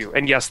orcs at you,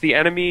 and yes, the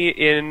enemy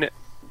in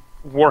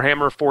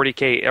Warhammer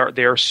 40K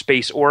they're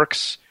space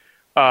orcs.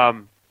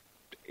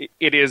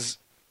 It is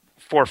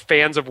for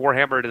fans of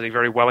Warhammer. It is a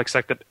very well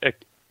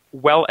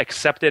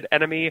accepted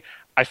enemy.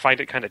 I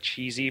find it kind of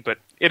cheesy, but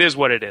it is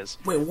what it is.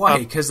 Wait, why?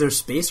 Because they're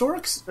space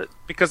orcs?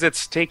 Because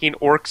it's taking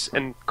orcs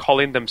and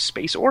calling them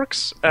space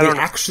orcs? They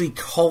actually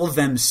call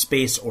them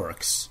space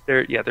orcs.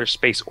 They're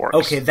space orcs.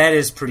 Okay, that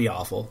is pretty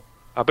awful.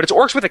 But it's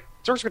orcs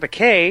with a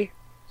K,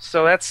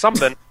 so that's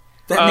something.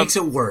 That makes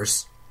it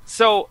worse.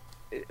 So,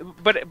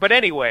 but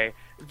anyway,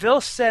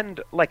 they'll send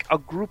like a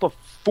group of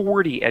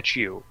 40 at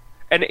you.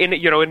 And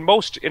in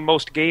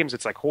most games,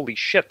 it's like, holy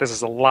shit, this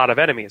is a lot of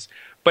enemies.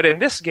 But in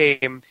this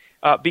game,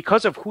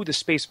 because of who the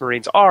Space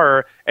Marines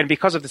are, and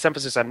because of this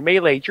emphasis on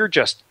melee, you're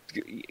just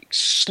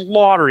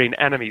slaughtering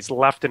enemies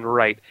left and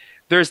right.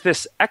 There's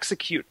this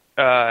execute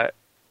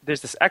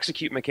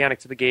mechanic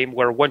to the game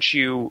where once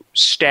you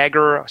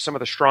stagger some of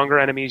the stronger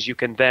enemies, you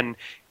can then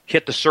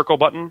hit the circle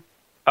button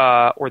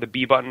or the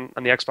B button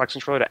on the Xbox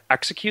controller to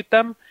execute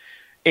them.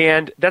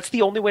 And that's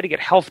the only way to get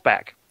health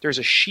back. There's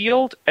a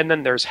shield, and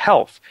then there's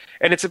health.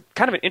 And it's a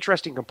kind of an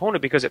interesting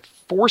component because it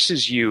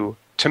forces you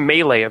to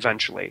melee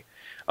eventually.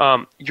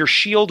 Your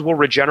shield will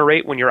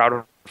regenerate when you're out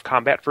of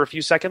combat for a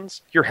few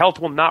seconds. Your health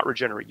will not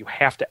regenerate. You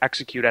have to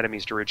execute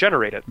enemies to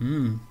regenerate it.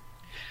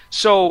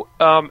 So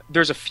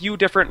there's a few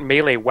different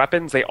melee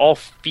weapons. They all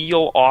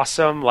feel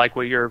awesome, like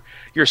where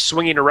you're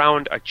swinging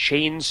around a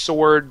chain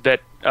sword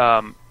that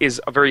is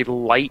a very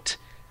light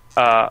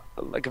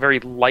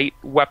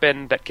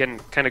weapon that can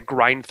kind of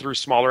grind through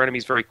smaller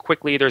enemies very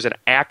quickly. There's an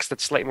axe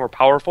that's slightly more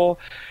powerful.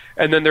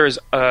 And then there's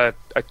a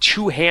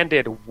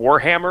two-handed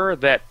warhammer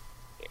that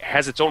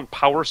has its own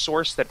power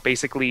source that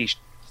basically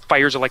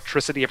fires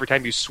electricity every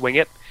time you swing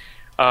it.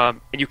 And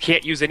you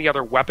can't use any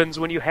other weapons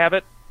when you have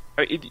it.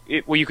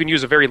 well, you can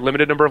use a very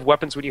limited number of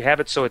weapons when you have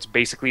it, so it's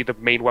basically the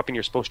main weapon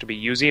you're supposed to be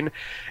using,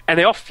 and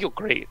they all feel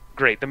great.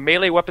 The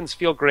melee weapons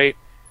feel great.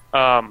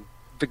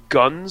 The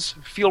guns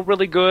feel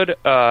really good.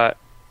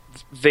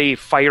 They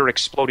fire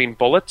exploding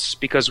bullets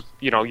because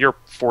you're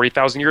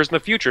 40,000 years in the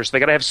future, so they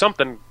got to have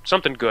something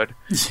good.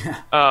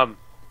 Yeah.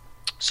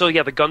 So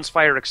yeah, the guns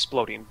fire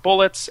exploding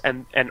bullets,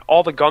 and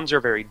all the guns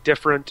are very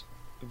different.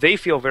 They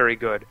feel very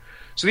good.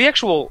 So the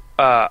actual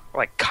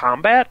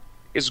combat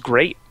is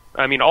great.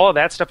 I mean, all of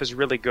that stuff is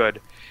really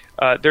good.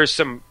 There's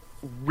some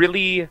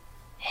really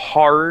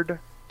hard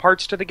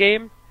parts to the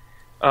game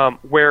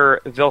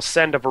where they'll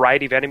send a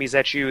variety of enemies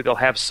at you. They'll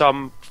have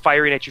some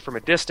firing at you from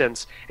a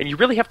distance, and you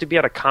really have to be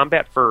out of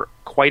combat for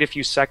quite a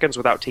few seconds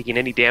without taking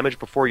any damage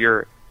before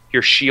your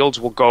shields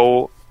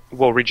will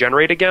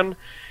regenerate again,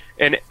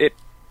 and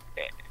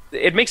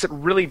it makes it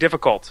really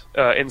difficult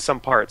in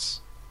some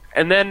parts.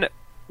 And then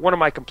one of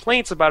my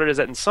complaints about it is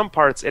that in some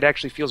parts it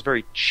actually feels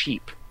very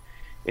cheap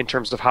in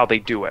terms of how they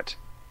do it,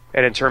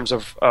 and in terms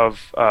of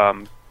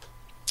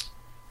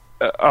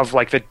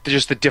like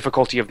just the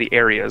difficulty of the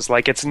areas.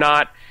 Like it's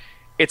not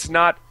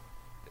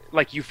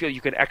like you feel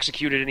you can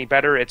execute it any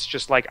better. It's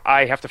just like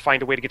I have to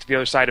find a way to get to the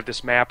other side of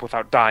this map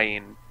without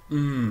dying,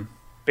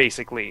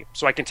 basically.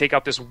 So I can take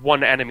out this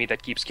one enemy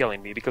that keeps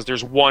killing me because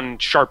there's one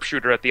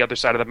sharpshooter at the other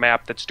side of the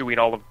map that's doing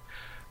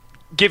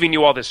giving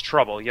you all this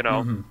trouble.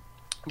 Mm-hmm.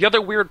 The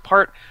other weird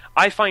part,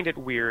 I find it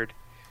weird,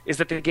 is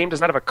that the game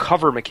does not have a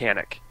cover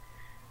mechanic.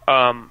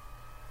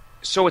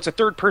 So it's a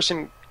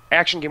third-person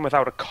action game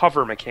without a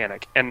cover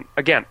mechanic. And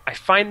again, I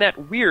find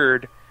that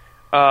weird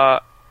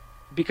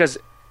because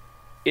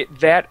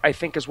that, I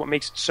think, is what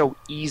makes it so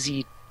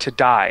easy to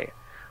die.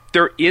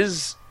 There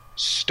is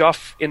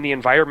stuff in the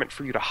environment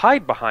for you to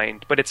hide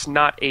behind, but it's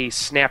not a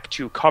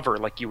snap-to cover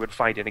like you would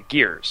find in a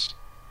Gears.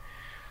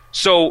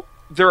 So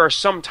there are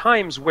some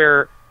times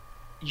where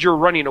you're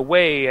running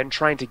away and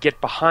trying to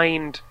get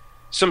behind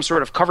some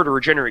sort of cover to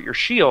regenerate your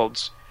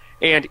shields,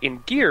 and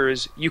in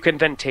Gears, you can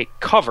then take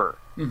cover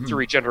to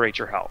regenerate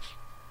your health.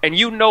 And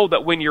you know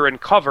that when you're in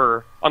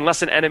cover,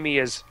 unless an enemy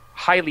is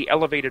highly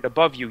elevated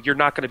above you, you're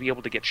not going to be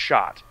able to get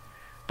shot.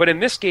 But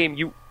in this game,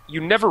 you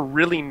never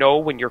really know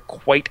when you're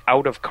quite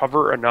out of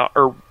cover enough,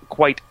 or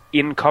quite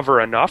in cover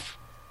enough.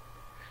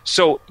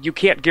 So you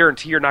can't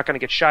guarantee you're not going to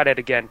get shot at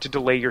again to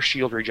delay your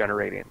shield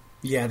regenerating.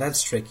 Yeah,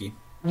 that's tricky.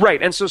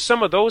 Right, and so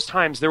some of those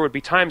times, there would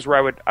be times where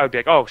I would be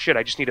like, oh shit,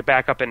 I just need to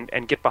back up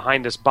and get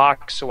behind this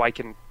box so I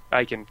can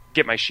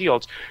get my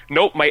shields.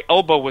 Nope, my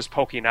elbow was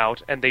poking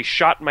out, and they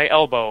shot my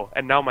elbow,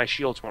 and now my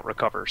shields won't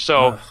recover.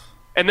 So,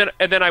 and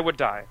then I would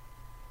die.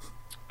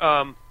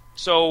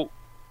 So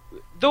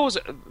those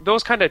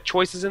kind of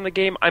choices in the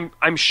game,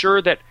 I'm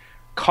sure that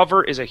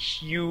cover is a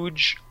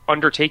huge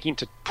undertaking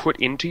to put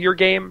into your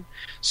game.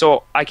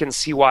 So I can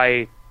see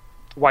why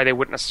they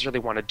wouldn't necessarily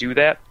want to do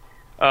that.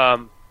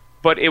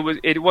 But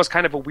it was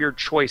kind of a weird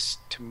choice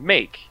to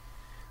make.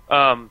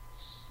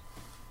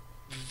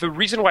 The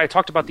reason why I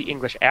talked about the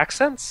English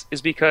accents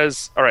is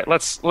because, all right,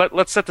 let's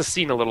set the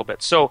scene a little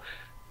bit. So,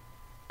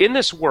 in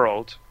this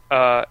world,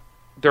 there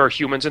are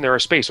humans and there are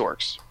space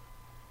orcs.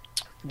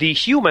 The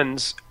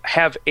humans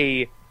have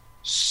a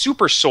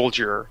super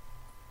soldier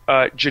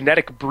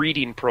genetic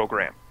breeding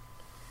program,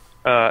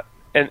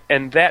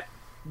 and that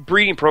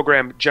breeding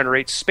program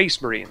generates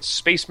space marines.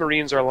 Space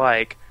marines are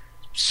like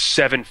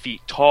 7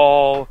 feet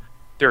tall.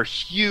 They're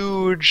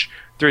huge.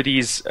 They're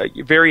these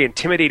very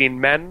intimidating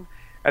men,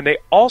 and they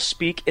all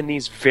speak in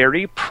these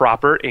very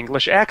proper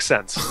English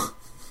accents.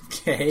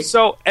 Okay.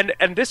 So,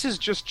 and this is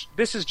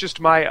just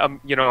my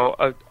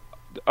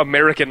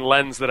American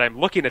lens that I'm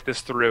looking at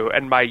this through,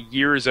 and my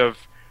years of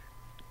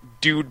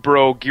dude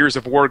bro Gears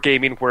of War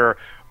gaming, where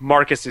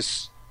Marcus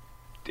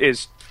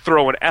is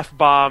throwing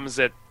F-bombs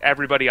at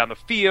everybody on the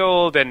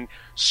field and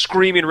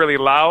screaming really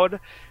loud.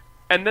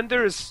 And then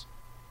there's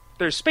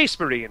Space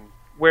Marine,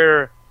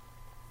 where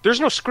there's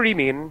no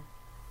screaming,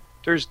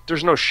 there's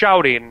no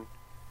shouting.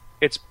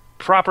 It's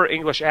proper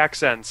English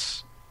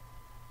accents,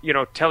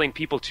 telling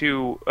people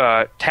to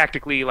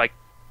tactically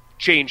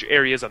change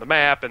areas on the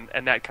map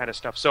and that kind of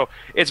stuff. So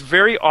it's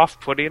very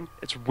off-putting.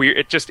 It's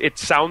weird. It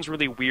sounds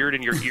really weird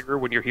in your ear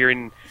when you're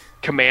hearing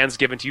commands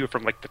given to you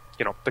from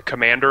the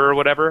commander or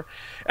whatever.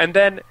 And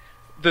then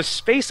the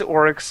space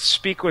orcs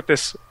speak with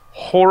this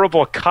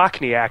horrible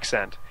Cockney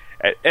accent.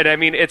 And I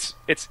mean, it's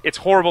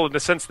horrible in the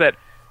sense that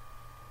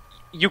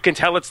you can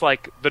tell it's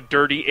like the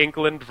dirty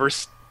England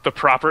versus the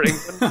proper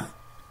England.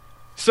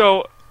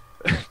 So,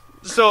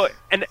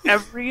 and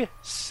every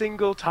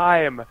single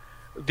time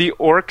the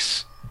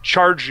orcs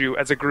charge you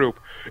as a group,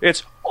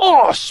 it's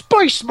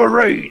Space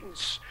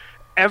Marines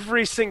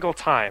every single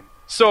time.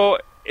 So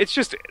it's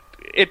just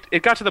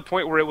it got to the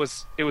point where it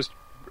was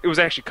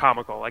actually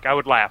comical. Like I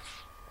would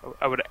laugh.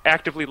 I would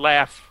actively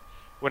laugh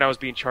when I was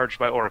being charged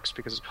by orcs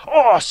because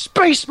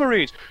Space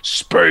Marines,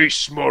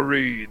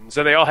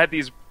 and they all had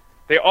these.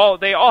 They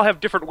all have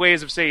different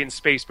ways of saying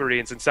Space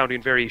Marines and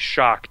sounding very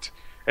shocked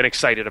and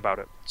excited about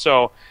it.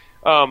 So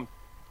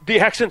the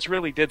accents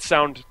really did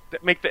sound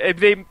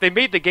they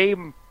made the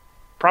game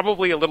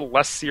probably a little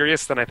less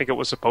serious than I think it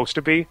was supposed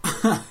to be.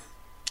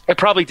 It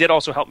probably did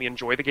also help me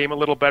enjoy the game a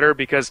little better,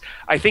 because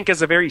I think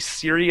as a very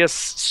serious,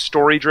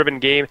 story-driven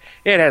game,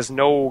 it has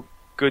no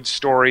good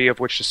story of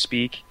which to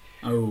speak.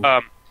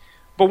 Oh.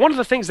 But one of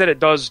the things that it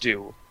does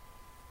do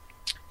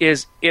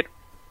is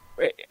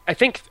I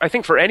think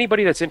for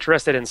anybody that's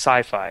interested in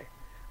sci-fi,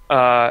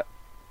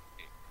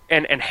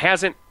 and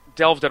hasn't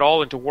delved at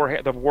all into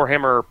the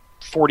Warhammer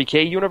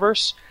 40K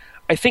universe,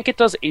 I think it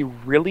does a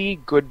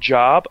really good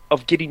job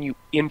of getting you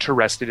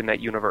interested in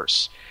that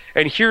universe.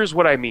 And here's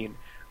what I mean.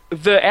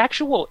 The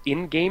actual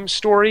in-game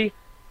story,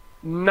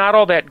 not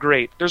all that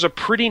great. There's a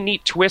pretty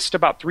neat twist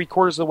about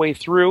 3/4 of the way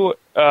through,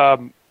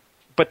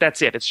 but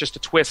that's it. It's just a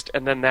twist,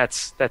 and then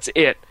that's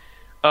it.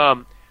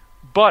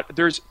 But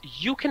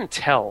you can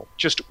tell,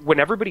 just when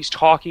everybody's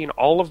talking,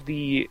 all of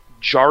the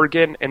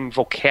jargon and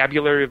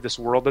vocabulary of this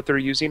world that they're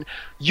using,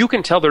 you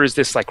can tell there is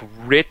this like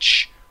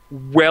rich,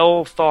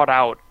 well thought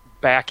out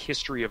back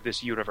history of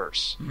this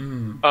universe.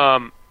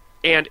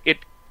 And it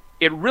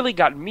really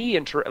got me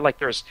into, like,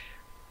 there's,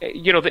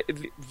 you know,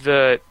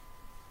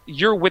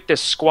 you're with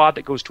this squad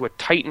that goes to a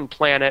Titan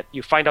planet.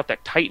 You find out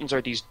that Titans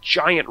are these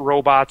giant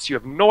robots. You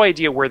have no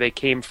idea where they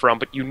came from,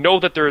 but you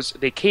know that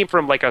they came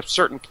from like a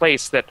certain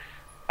place that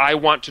I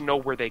want to know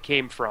where they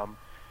came from.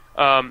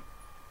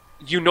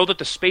 You know that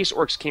the space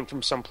orcs came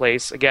from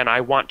someplace. Again,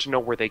 I want to know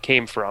where they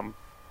came from.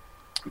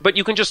 But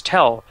you can just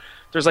tell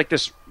there's like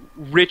this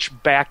rich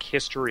back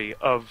history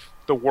of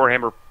the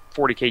Warhammer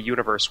 40K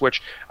universe,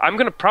 which I'm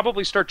going to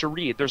probably start to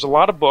read. There's a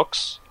lot of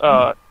books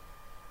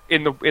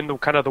in the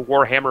kind of the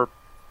Warhammer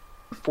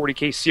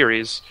 40K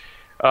series,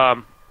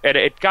 and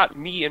it got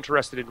me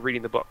interested in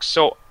reading the books.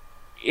 So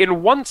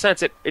in one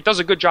sense, it does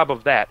a good job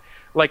of that.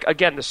 Like,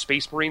 again, the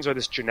Space Marines are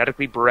this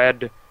genetically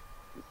bred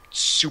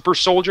super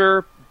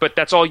soldier, but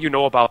that's all you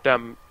know about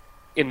them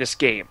in this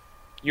game.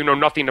 You know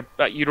nothing.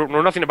 You don't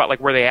know nothing about like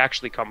where they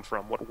actually come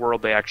from, what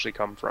world they actually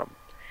come from.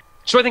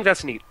 So I think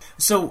that's neat.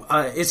 So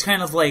it's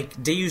kind of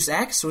like Deus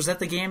Ex. Was that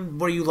the game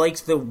where you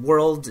liked the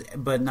world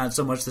but not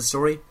so much the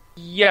story?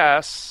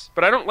 Yes,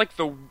 but I don't like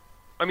I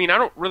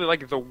don't really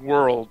like the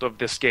world of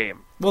this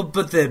game. Well,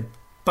 but the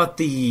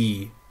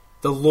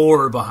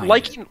lore behind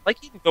it.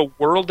 Liking the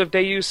world of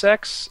Deus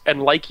Ex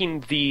and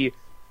liking the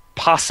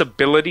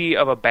possibility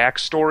of a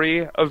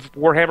backstory of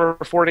Warhammer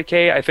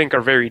 40K, I think,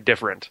 are very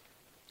different.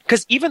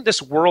 Because even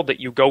this world that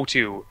you go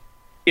to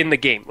in the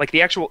game, like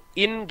the actual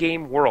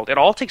in-game world, it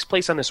all takes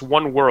place on this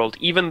one world,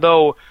 even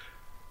though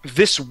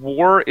this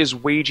war is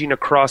waging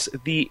across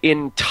the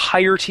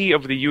entirety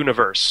of the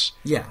universe.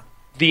 Yeah.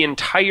 The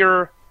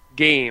entire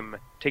game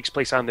takes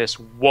place on this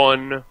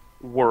one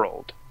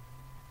world.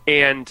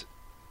 And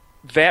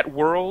that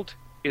world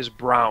is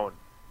brown.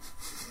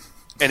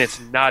 And it's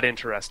not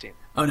interesting.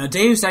 Oh, no,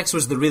 Deus Ex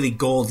was the really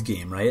gold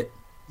game, right?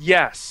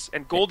 Yes,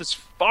 and gold is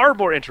far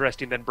more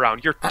interesting than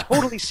brown. You're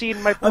totally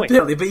seeing my point.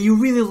 Apparently, but you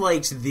really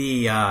liked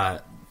the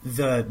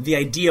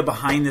idea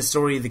behind the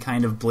story, the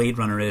kind of Blade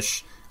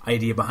Runner-ish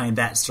idea behind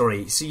that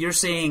story. So you're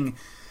saying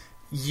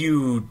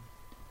you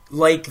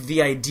like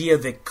the idea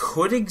that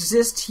could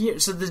exist here?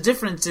 So the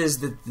difference is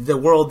that the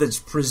world that's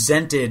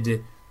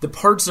presented, the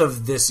parts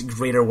of this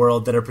greater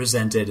world that are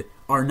presented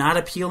are not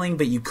appealing,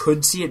 but you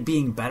could see it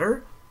being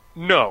better?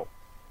 No.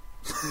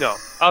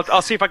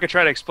 I'll see if I can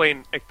try to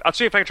explain. I'll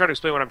see if I can try to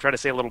explain what I'm trying to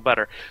say a little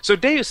better. So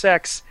Deus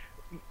Ex,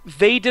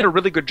 they did a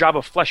really good job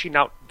of fleshing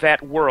out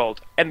that world,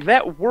 and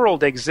that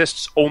world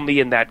exists only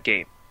in that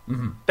game.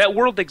 Mm-hmm. That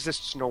world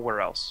exists nowhere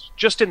else,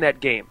 just in that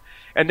game.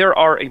 And there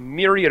are a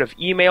myriad of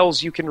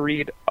emails you can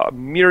read, a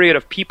myriad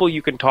of people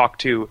you can talk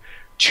to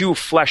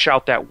flesh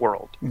out that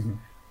world. Mm-hmm.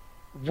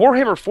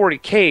 Warhammer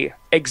 40K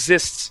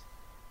exists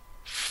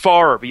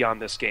far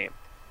beyond this game.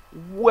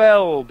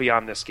 Well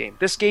beyond this game.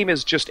 This game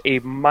is just a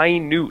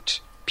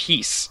minute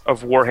piece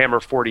of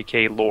Warhammer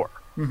 40K lore.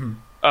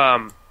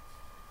 Mm-hmm.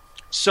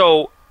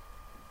 So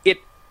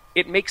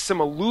it makes some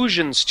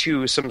allusions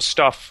to some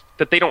stuff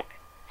that they don't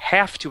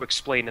have to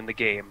explain in the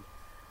game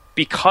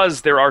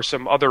because there are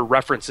some other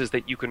references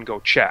that you can go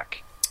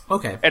check.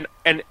 Okay.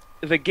 And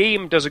the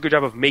game does a good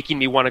job of making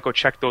me want to go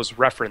check those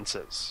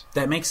references.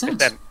 That makes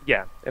sense.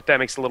 If that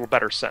makes a little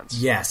better sense.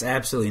 Yes,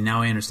 absolutely.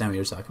 Now I understand what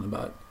you're talking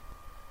about.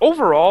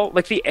 Overall,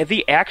 like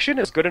the action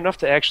is good enough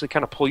to actually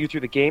kind of pull you through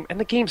the game, and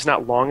the game's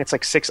not long. It's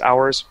like 6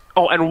 hours.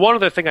 Oh, and one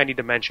other thing I need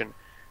to mention,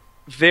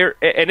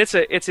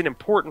 it's an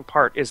important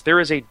part, is there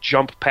is a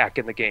jump pack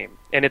in the game,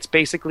 and it's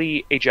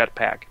basically a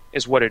jetpack,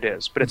 is what it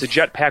is. But it's a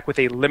jetpack with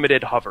a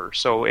limited hover,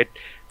 so it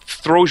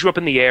throws you up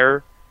in the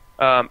air,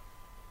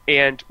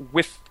 and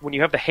when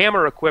you have the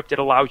hammer equipped, it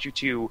allows you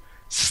to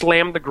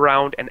slam the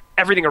ground, and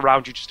everything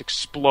around you just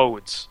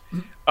explodes.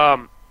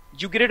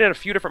 You get it at a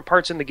few different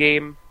parts in the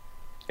game.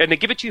 And they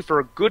give it to you for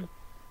a good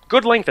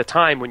length of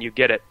time when you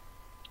get it.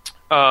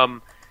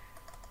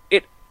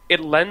 It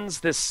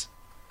lends this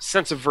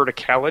sense of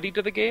verticality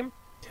to the game,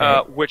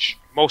 which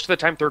most of the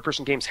time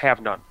third-person games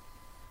have none.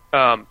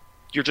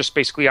 You're just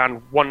basically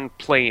on one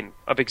plane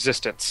of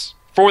existence,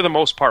 for the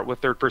most part, with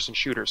third-person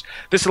shooters.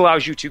 This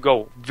allows you to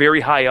go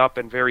very high up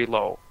and very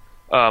low.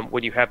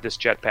 when you have this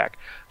jetpack.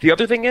 The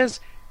other thing is,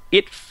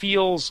 it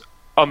feels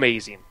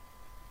amazing.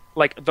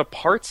 Like, the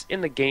parts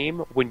in the game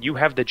when you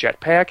have the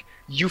jetpack,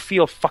 you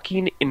feel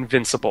fucking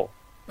invincible.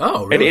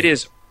 Oh, really? And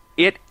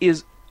it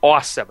is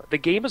awesome. The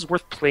game is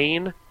worth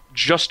playing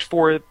just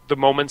for the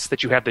moments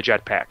that you have the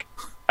jetpack.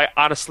 I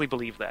honestly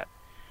believe that.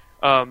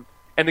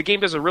 And the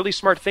game does a really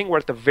smart thing where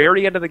at the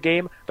very end of the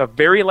game, the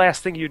very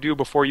last thing you do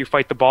before you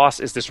fight the boss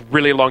is this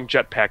really long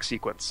jetpack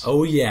sequence.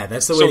 Oh, yeah,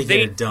 that's the way to get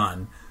it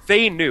done.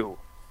 They knew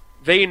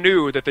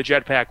that the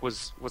jetpack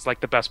was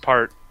like the best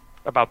part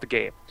about the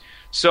game.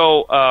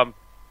 So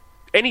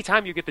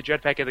anytime you get the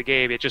jetpack in the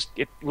game,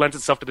 it lends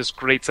itself to this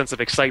great sense of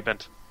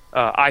excitement.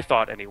 I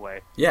thought,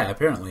 anyway. Yeah,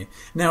 apparently.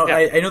 Now,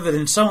 Yeah. I know that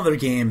in some other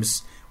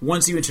games,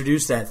 once you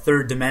introduce that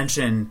third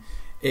dimension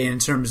in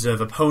terms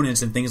of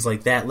opponents and things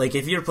like that, like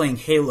if you're playing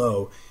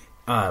Halo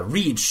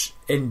Reach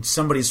and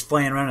somebody's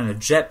flying around in a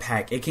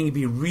jetpack, it can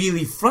be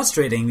really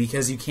frustrating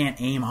because you can't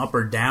aim up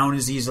or down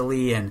as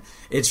easily, and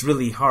it's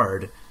really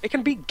hard. It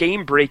can be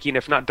game-breaking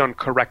if not done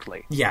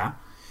correctly. Yeah.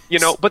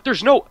 But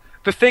there's no...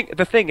 The thing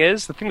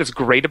that's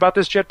great about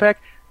this jetpack,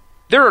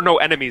 there are no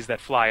enemies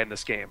that fly in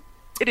this game.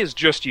 It is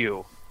just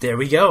you. There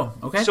we go.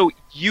 Okay. So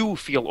you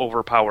feel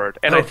overpowered,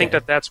 and I think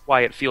that's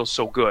why it feels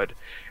so good.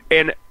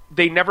 And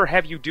they never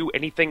have you do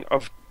anything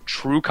of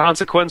true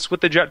consequence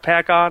with the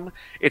jetpack on.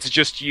 It's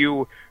just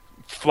you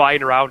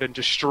flying around and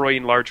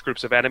destroying large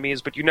groups of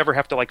enemies, but you never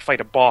have to like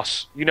fight a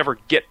boss. You never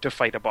get to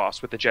fight a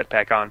boss with the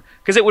jetpack on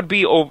because it would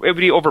be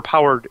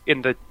overpowered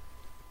in the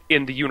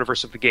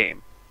universe of the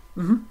game.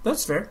 Mm-hmm.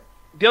 That's fair.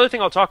 The other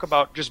thing I'll talk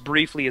about just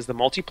briefly is the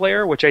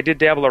multiplayer, which I did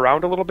dabble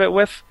around a little bit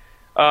with.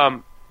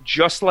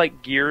 Just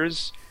like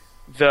Gears,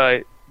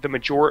 the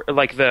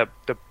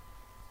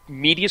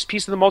meatiest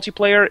piece of the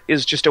multiplayer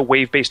is just a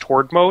wave-based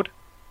horde mode.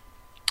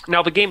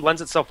 Now, the game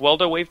lends itself well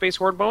to wave-based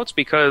horde modes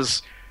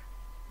because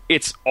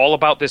it's all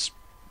about this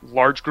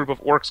large group of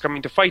orcs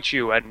coming to fight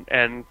you,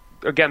 and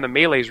again, the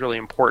melee is really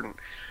important.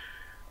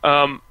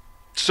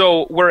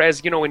 So,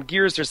 whereas, in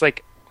Gears, there's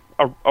like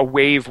a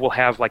wave will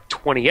have like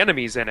 20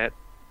 enemies in it,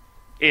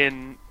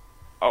 in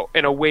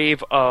a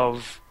wave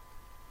of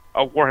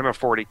a Warhammer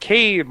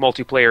 40k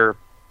multiplayer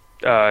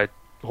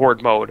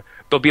horde mode,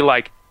 there'll be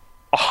like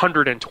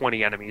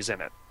 120 enemies in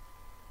it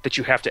that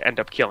you have to end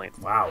up killing.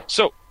 Wow.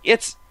 So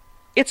it's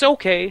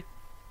okay.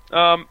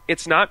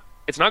 It's not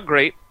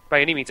great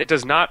by any means. It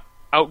does not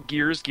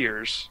out-Gears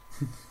Gears.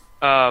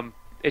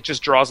 It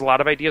just draws a lot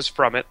of ideas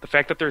from it. The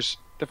fact that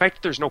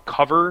there's no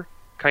cover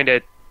kind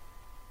of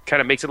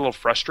makes it a little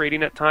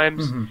frustrating at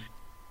times.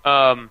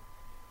 Mm-hmm.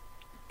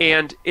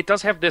 And it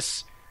does have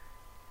this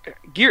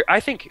Gear.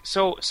 I think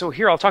so.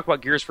 Here I'll talk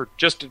about Gears for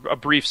just a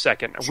brief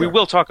second. Sure. We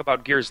will talk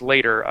about Gears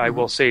later. I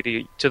will say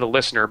to the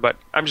listener, but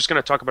I'm just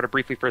going to talk about it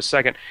briefly for a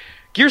second.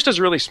 Gears does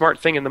a really smart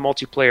thing in the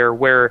multiplayer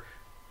where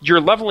you're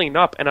leveling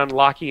up and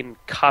unlocking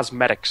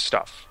cosmetic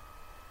stuff.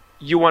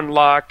 You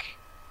unlock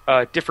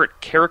different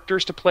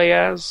characters to play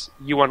as.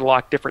 You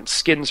unlock different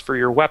skins for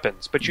your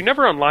weapons, but you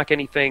never unlock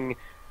anything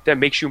that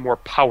makes you more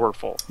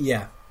powerful.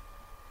 Yeah.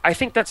 I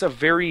think that's a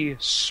very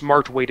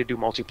smart way to do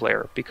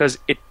multiplayer because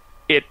it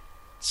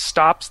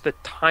stops the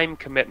time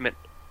commitment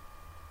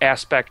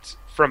aspect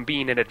from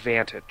being an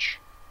advantage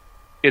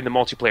in the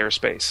multiplayer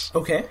space.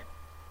 Okay.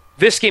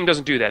 This game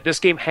doesn't do that. This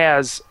game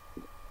has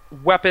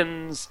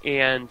weapons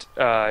and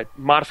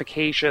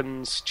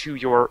modifications to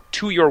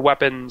your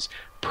weapons,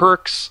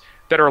 perks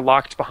that are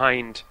locked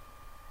behind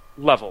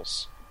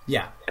levels.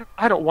 Yeah. And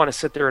I don't want to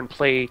sit there and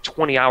play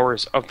 20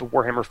 hours of the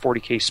Warhammer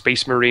 40k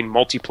Space Marine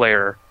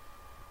multiplayer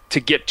to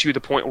get to the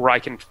point where I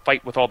can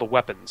fight with all the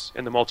weapons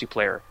in the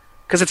multiplayer.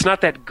 Because it's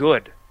not that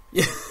good.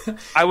 Yeah.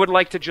 I would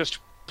like to just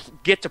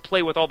get to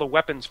play with all the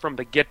weapons from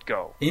the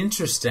get-go.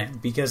 Interesting,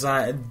 because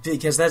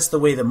that's the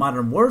way that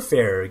Modern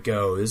Warfare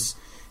goes.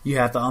 You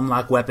have to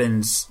unlock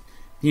weapons.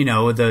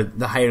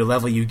 The higher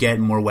level you get,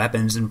 more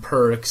weapons and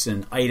perks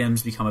and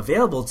items become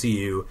available to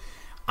you.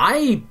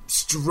 I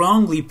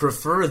strongly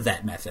prefer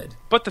that method.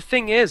 But the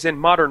thing is, in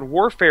Modern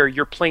Warfare,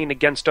 you're playing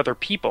against other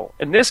people.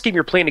 In this game,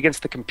 you're playing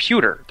against the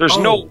computer. There's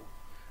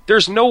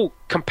no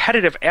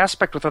competitive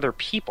aspect with other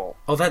people.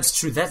 Oh, that's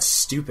true. That's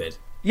stupid.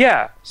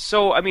 Yeah.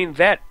 So, I mean,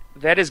 that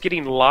is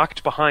getting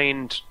locked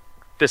behind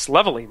this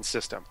leveling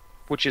system,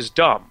 which is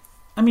dumb.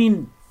 I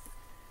mean,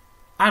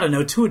 I don't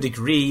know. To a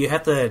degree, you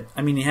have to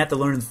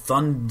learn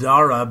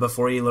Thundara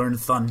before you learn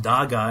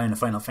Thundaga in a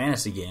Final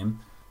Fantasy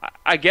game.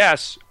 I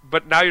guess,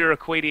 but now you're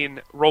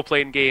equating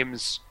role-playing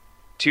games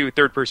to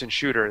third-person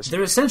shooters.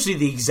 They're essentially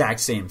the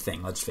exact same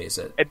thing, let's face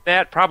it. And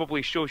that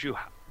probably shows you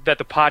that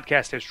the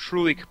podcast has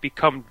truly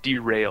become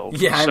derailed.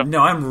 Yeah,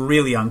 I'm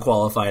really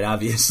unqualified,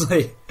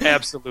 obviously.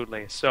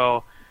 Absolutely.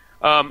 So,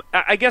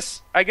 I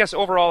guess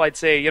overall I'd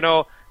say,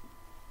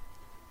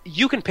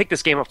 you can pick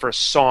this game up for a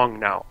song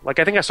now. Like,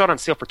 I think I saw it on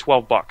sale for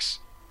 $12.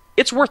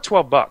 It's worth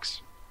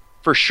 $12,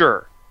 for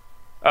sure.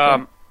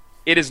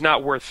 It is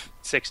not worth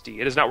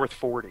 $60. It is not worth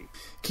 $40.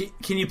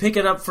 Can you pick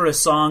it up for a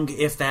song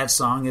if that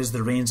song is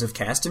The Reigns of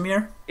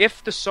Castamere?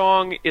 If the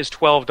song is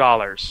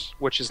 $12,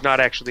 which is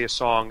not actually a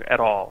song at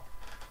all,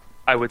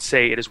 I would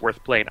say it is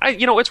worth playing.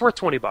 It's worth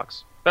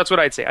 $20. That's what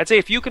I'd say. I'd say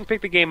if you can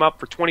pick the game up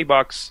for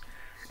 $20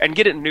 and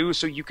get it new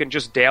so you can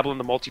just dabble in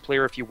the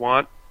multiplayer if you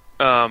want,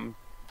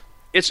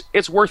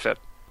 it's worth it.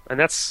 And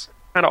that's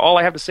kind of all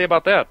I have to say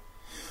about that.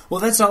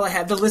 Well, that's all I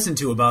have to listen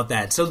to about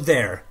that, so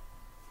there.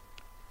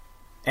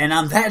 And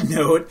on that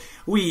note,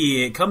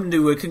 we come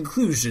to a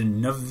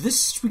conclusion of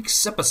this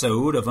week's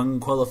episode of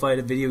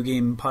Unqualified Video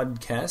Game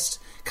Podcast.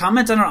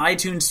 Comment on our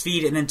iTunes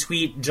feed and then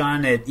tweet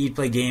John at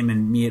EatPlayGame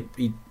and me at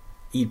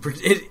Eat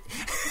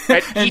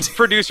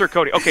Producer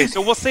Cody. Okay,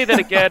 so we'll say that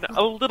again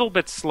a little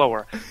bit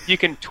slower. You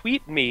can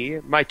tweet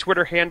me. My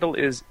Twitter handle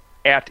is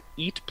at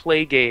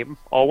EatPlayGame,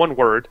 all one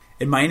word.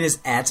 And mine is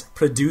at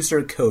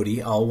Producer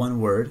Cody, all one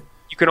word.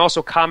 You can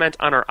also comment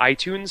on our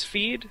iTunes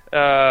feed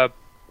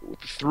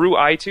through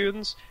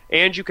iTunes,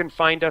 and you can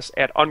find us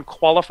at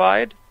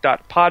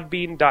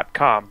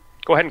unqualified.podbean.com.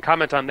 Go ahead and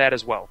comment on that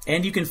as well.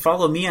 And you can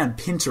follow me on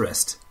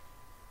Pinterest.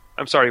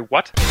 I'm sorry,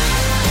 what?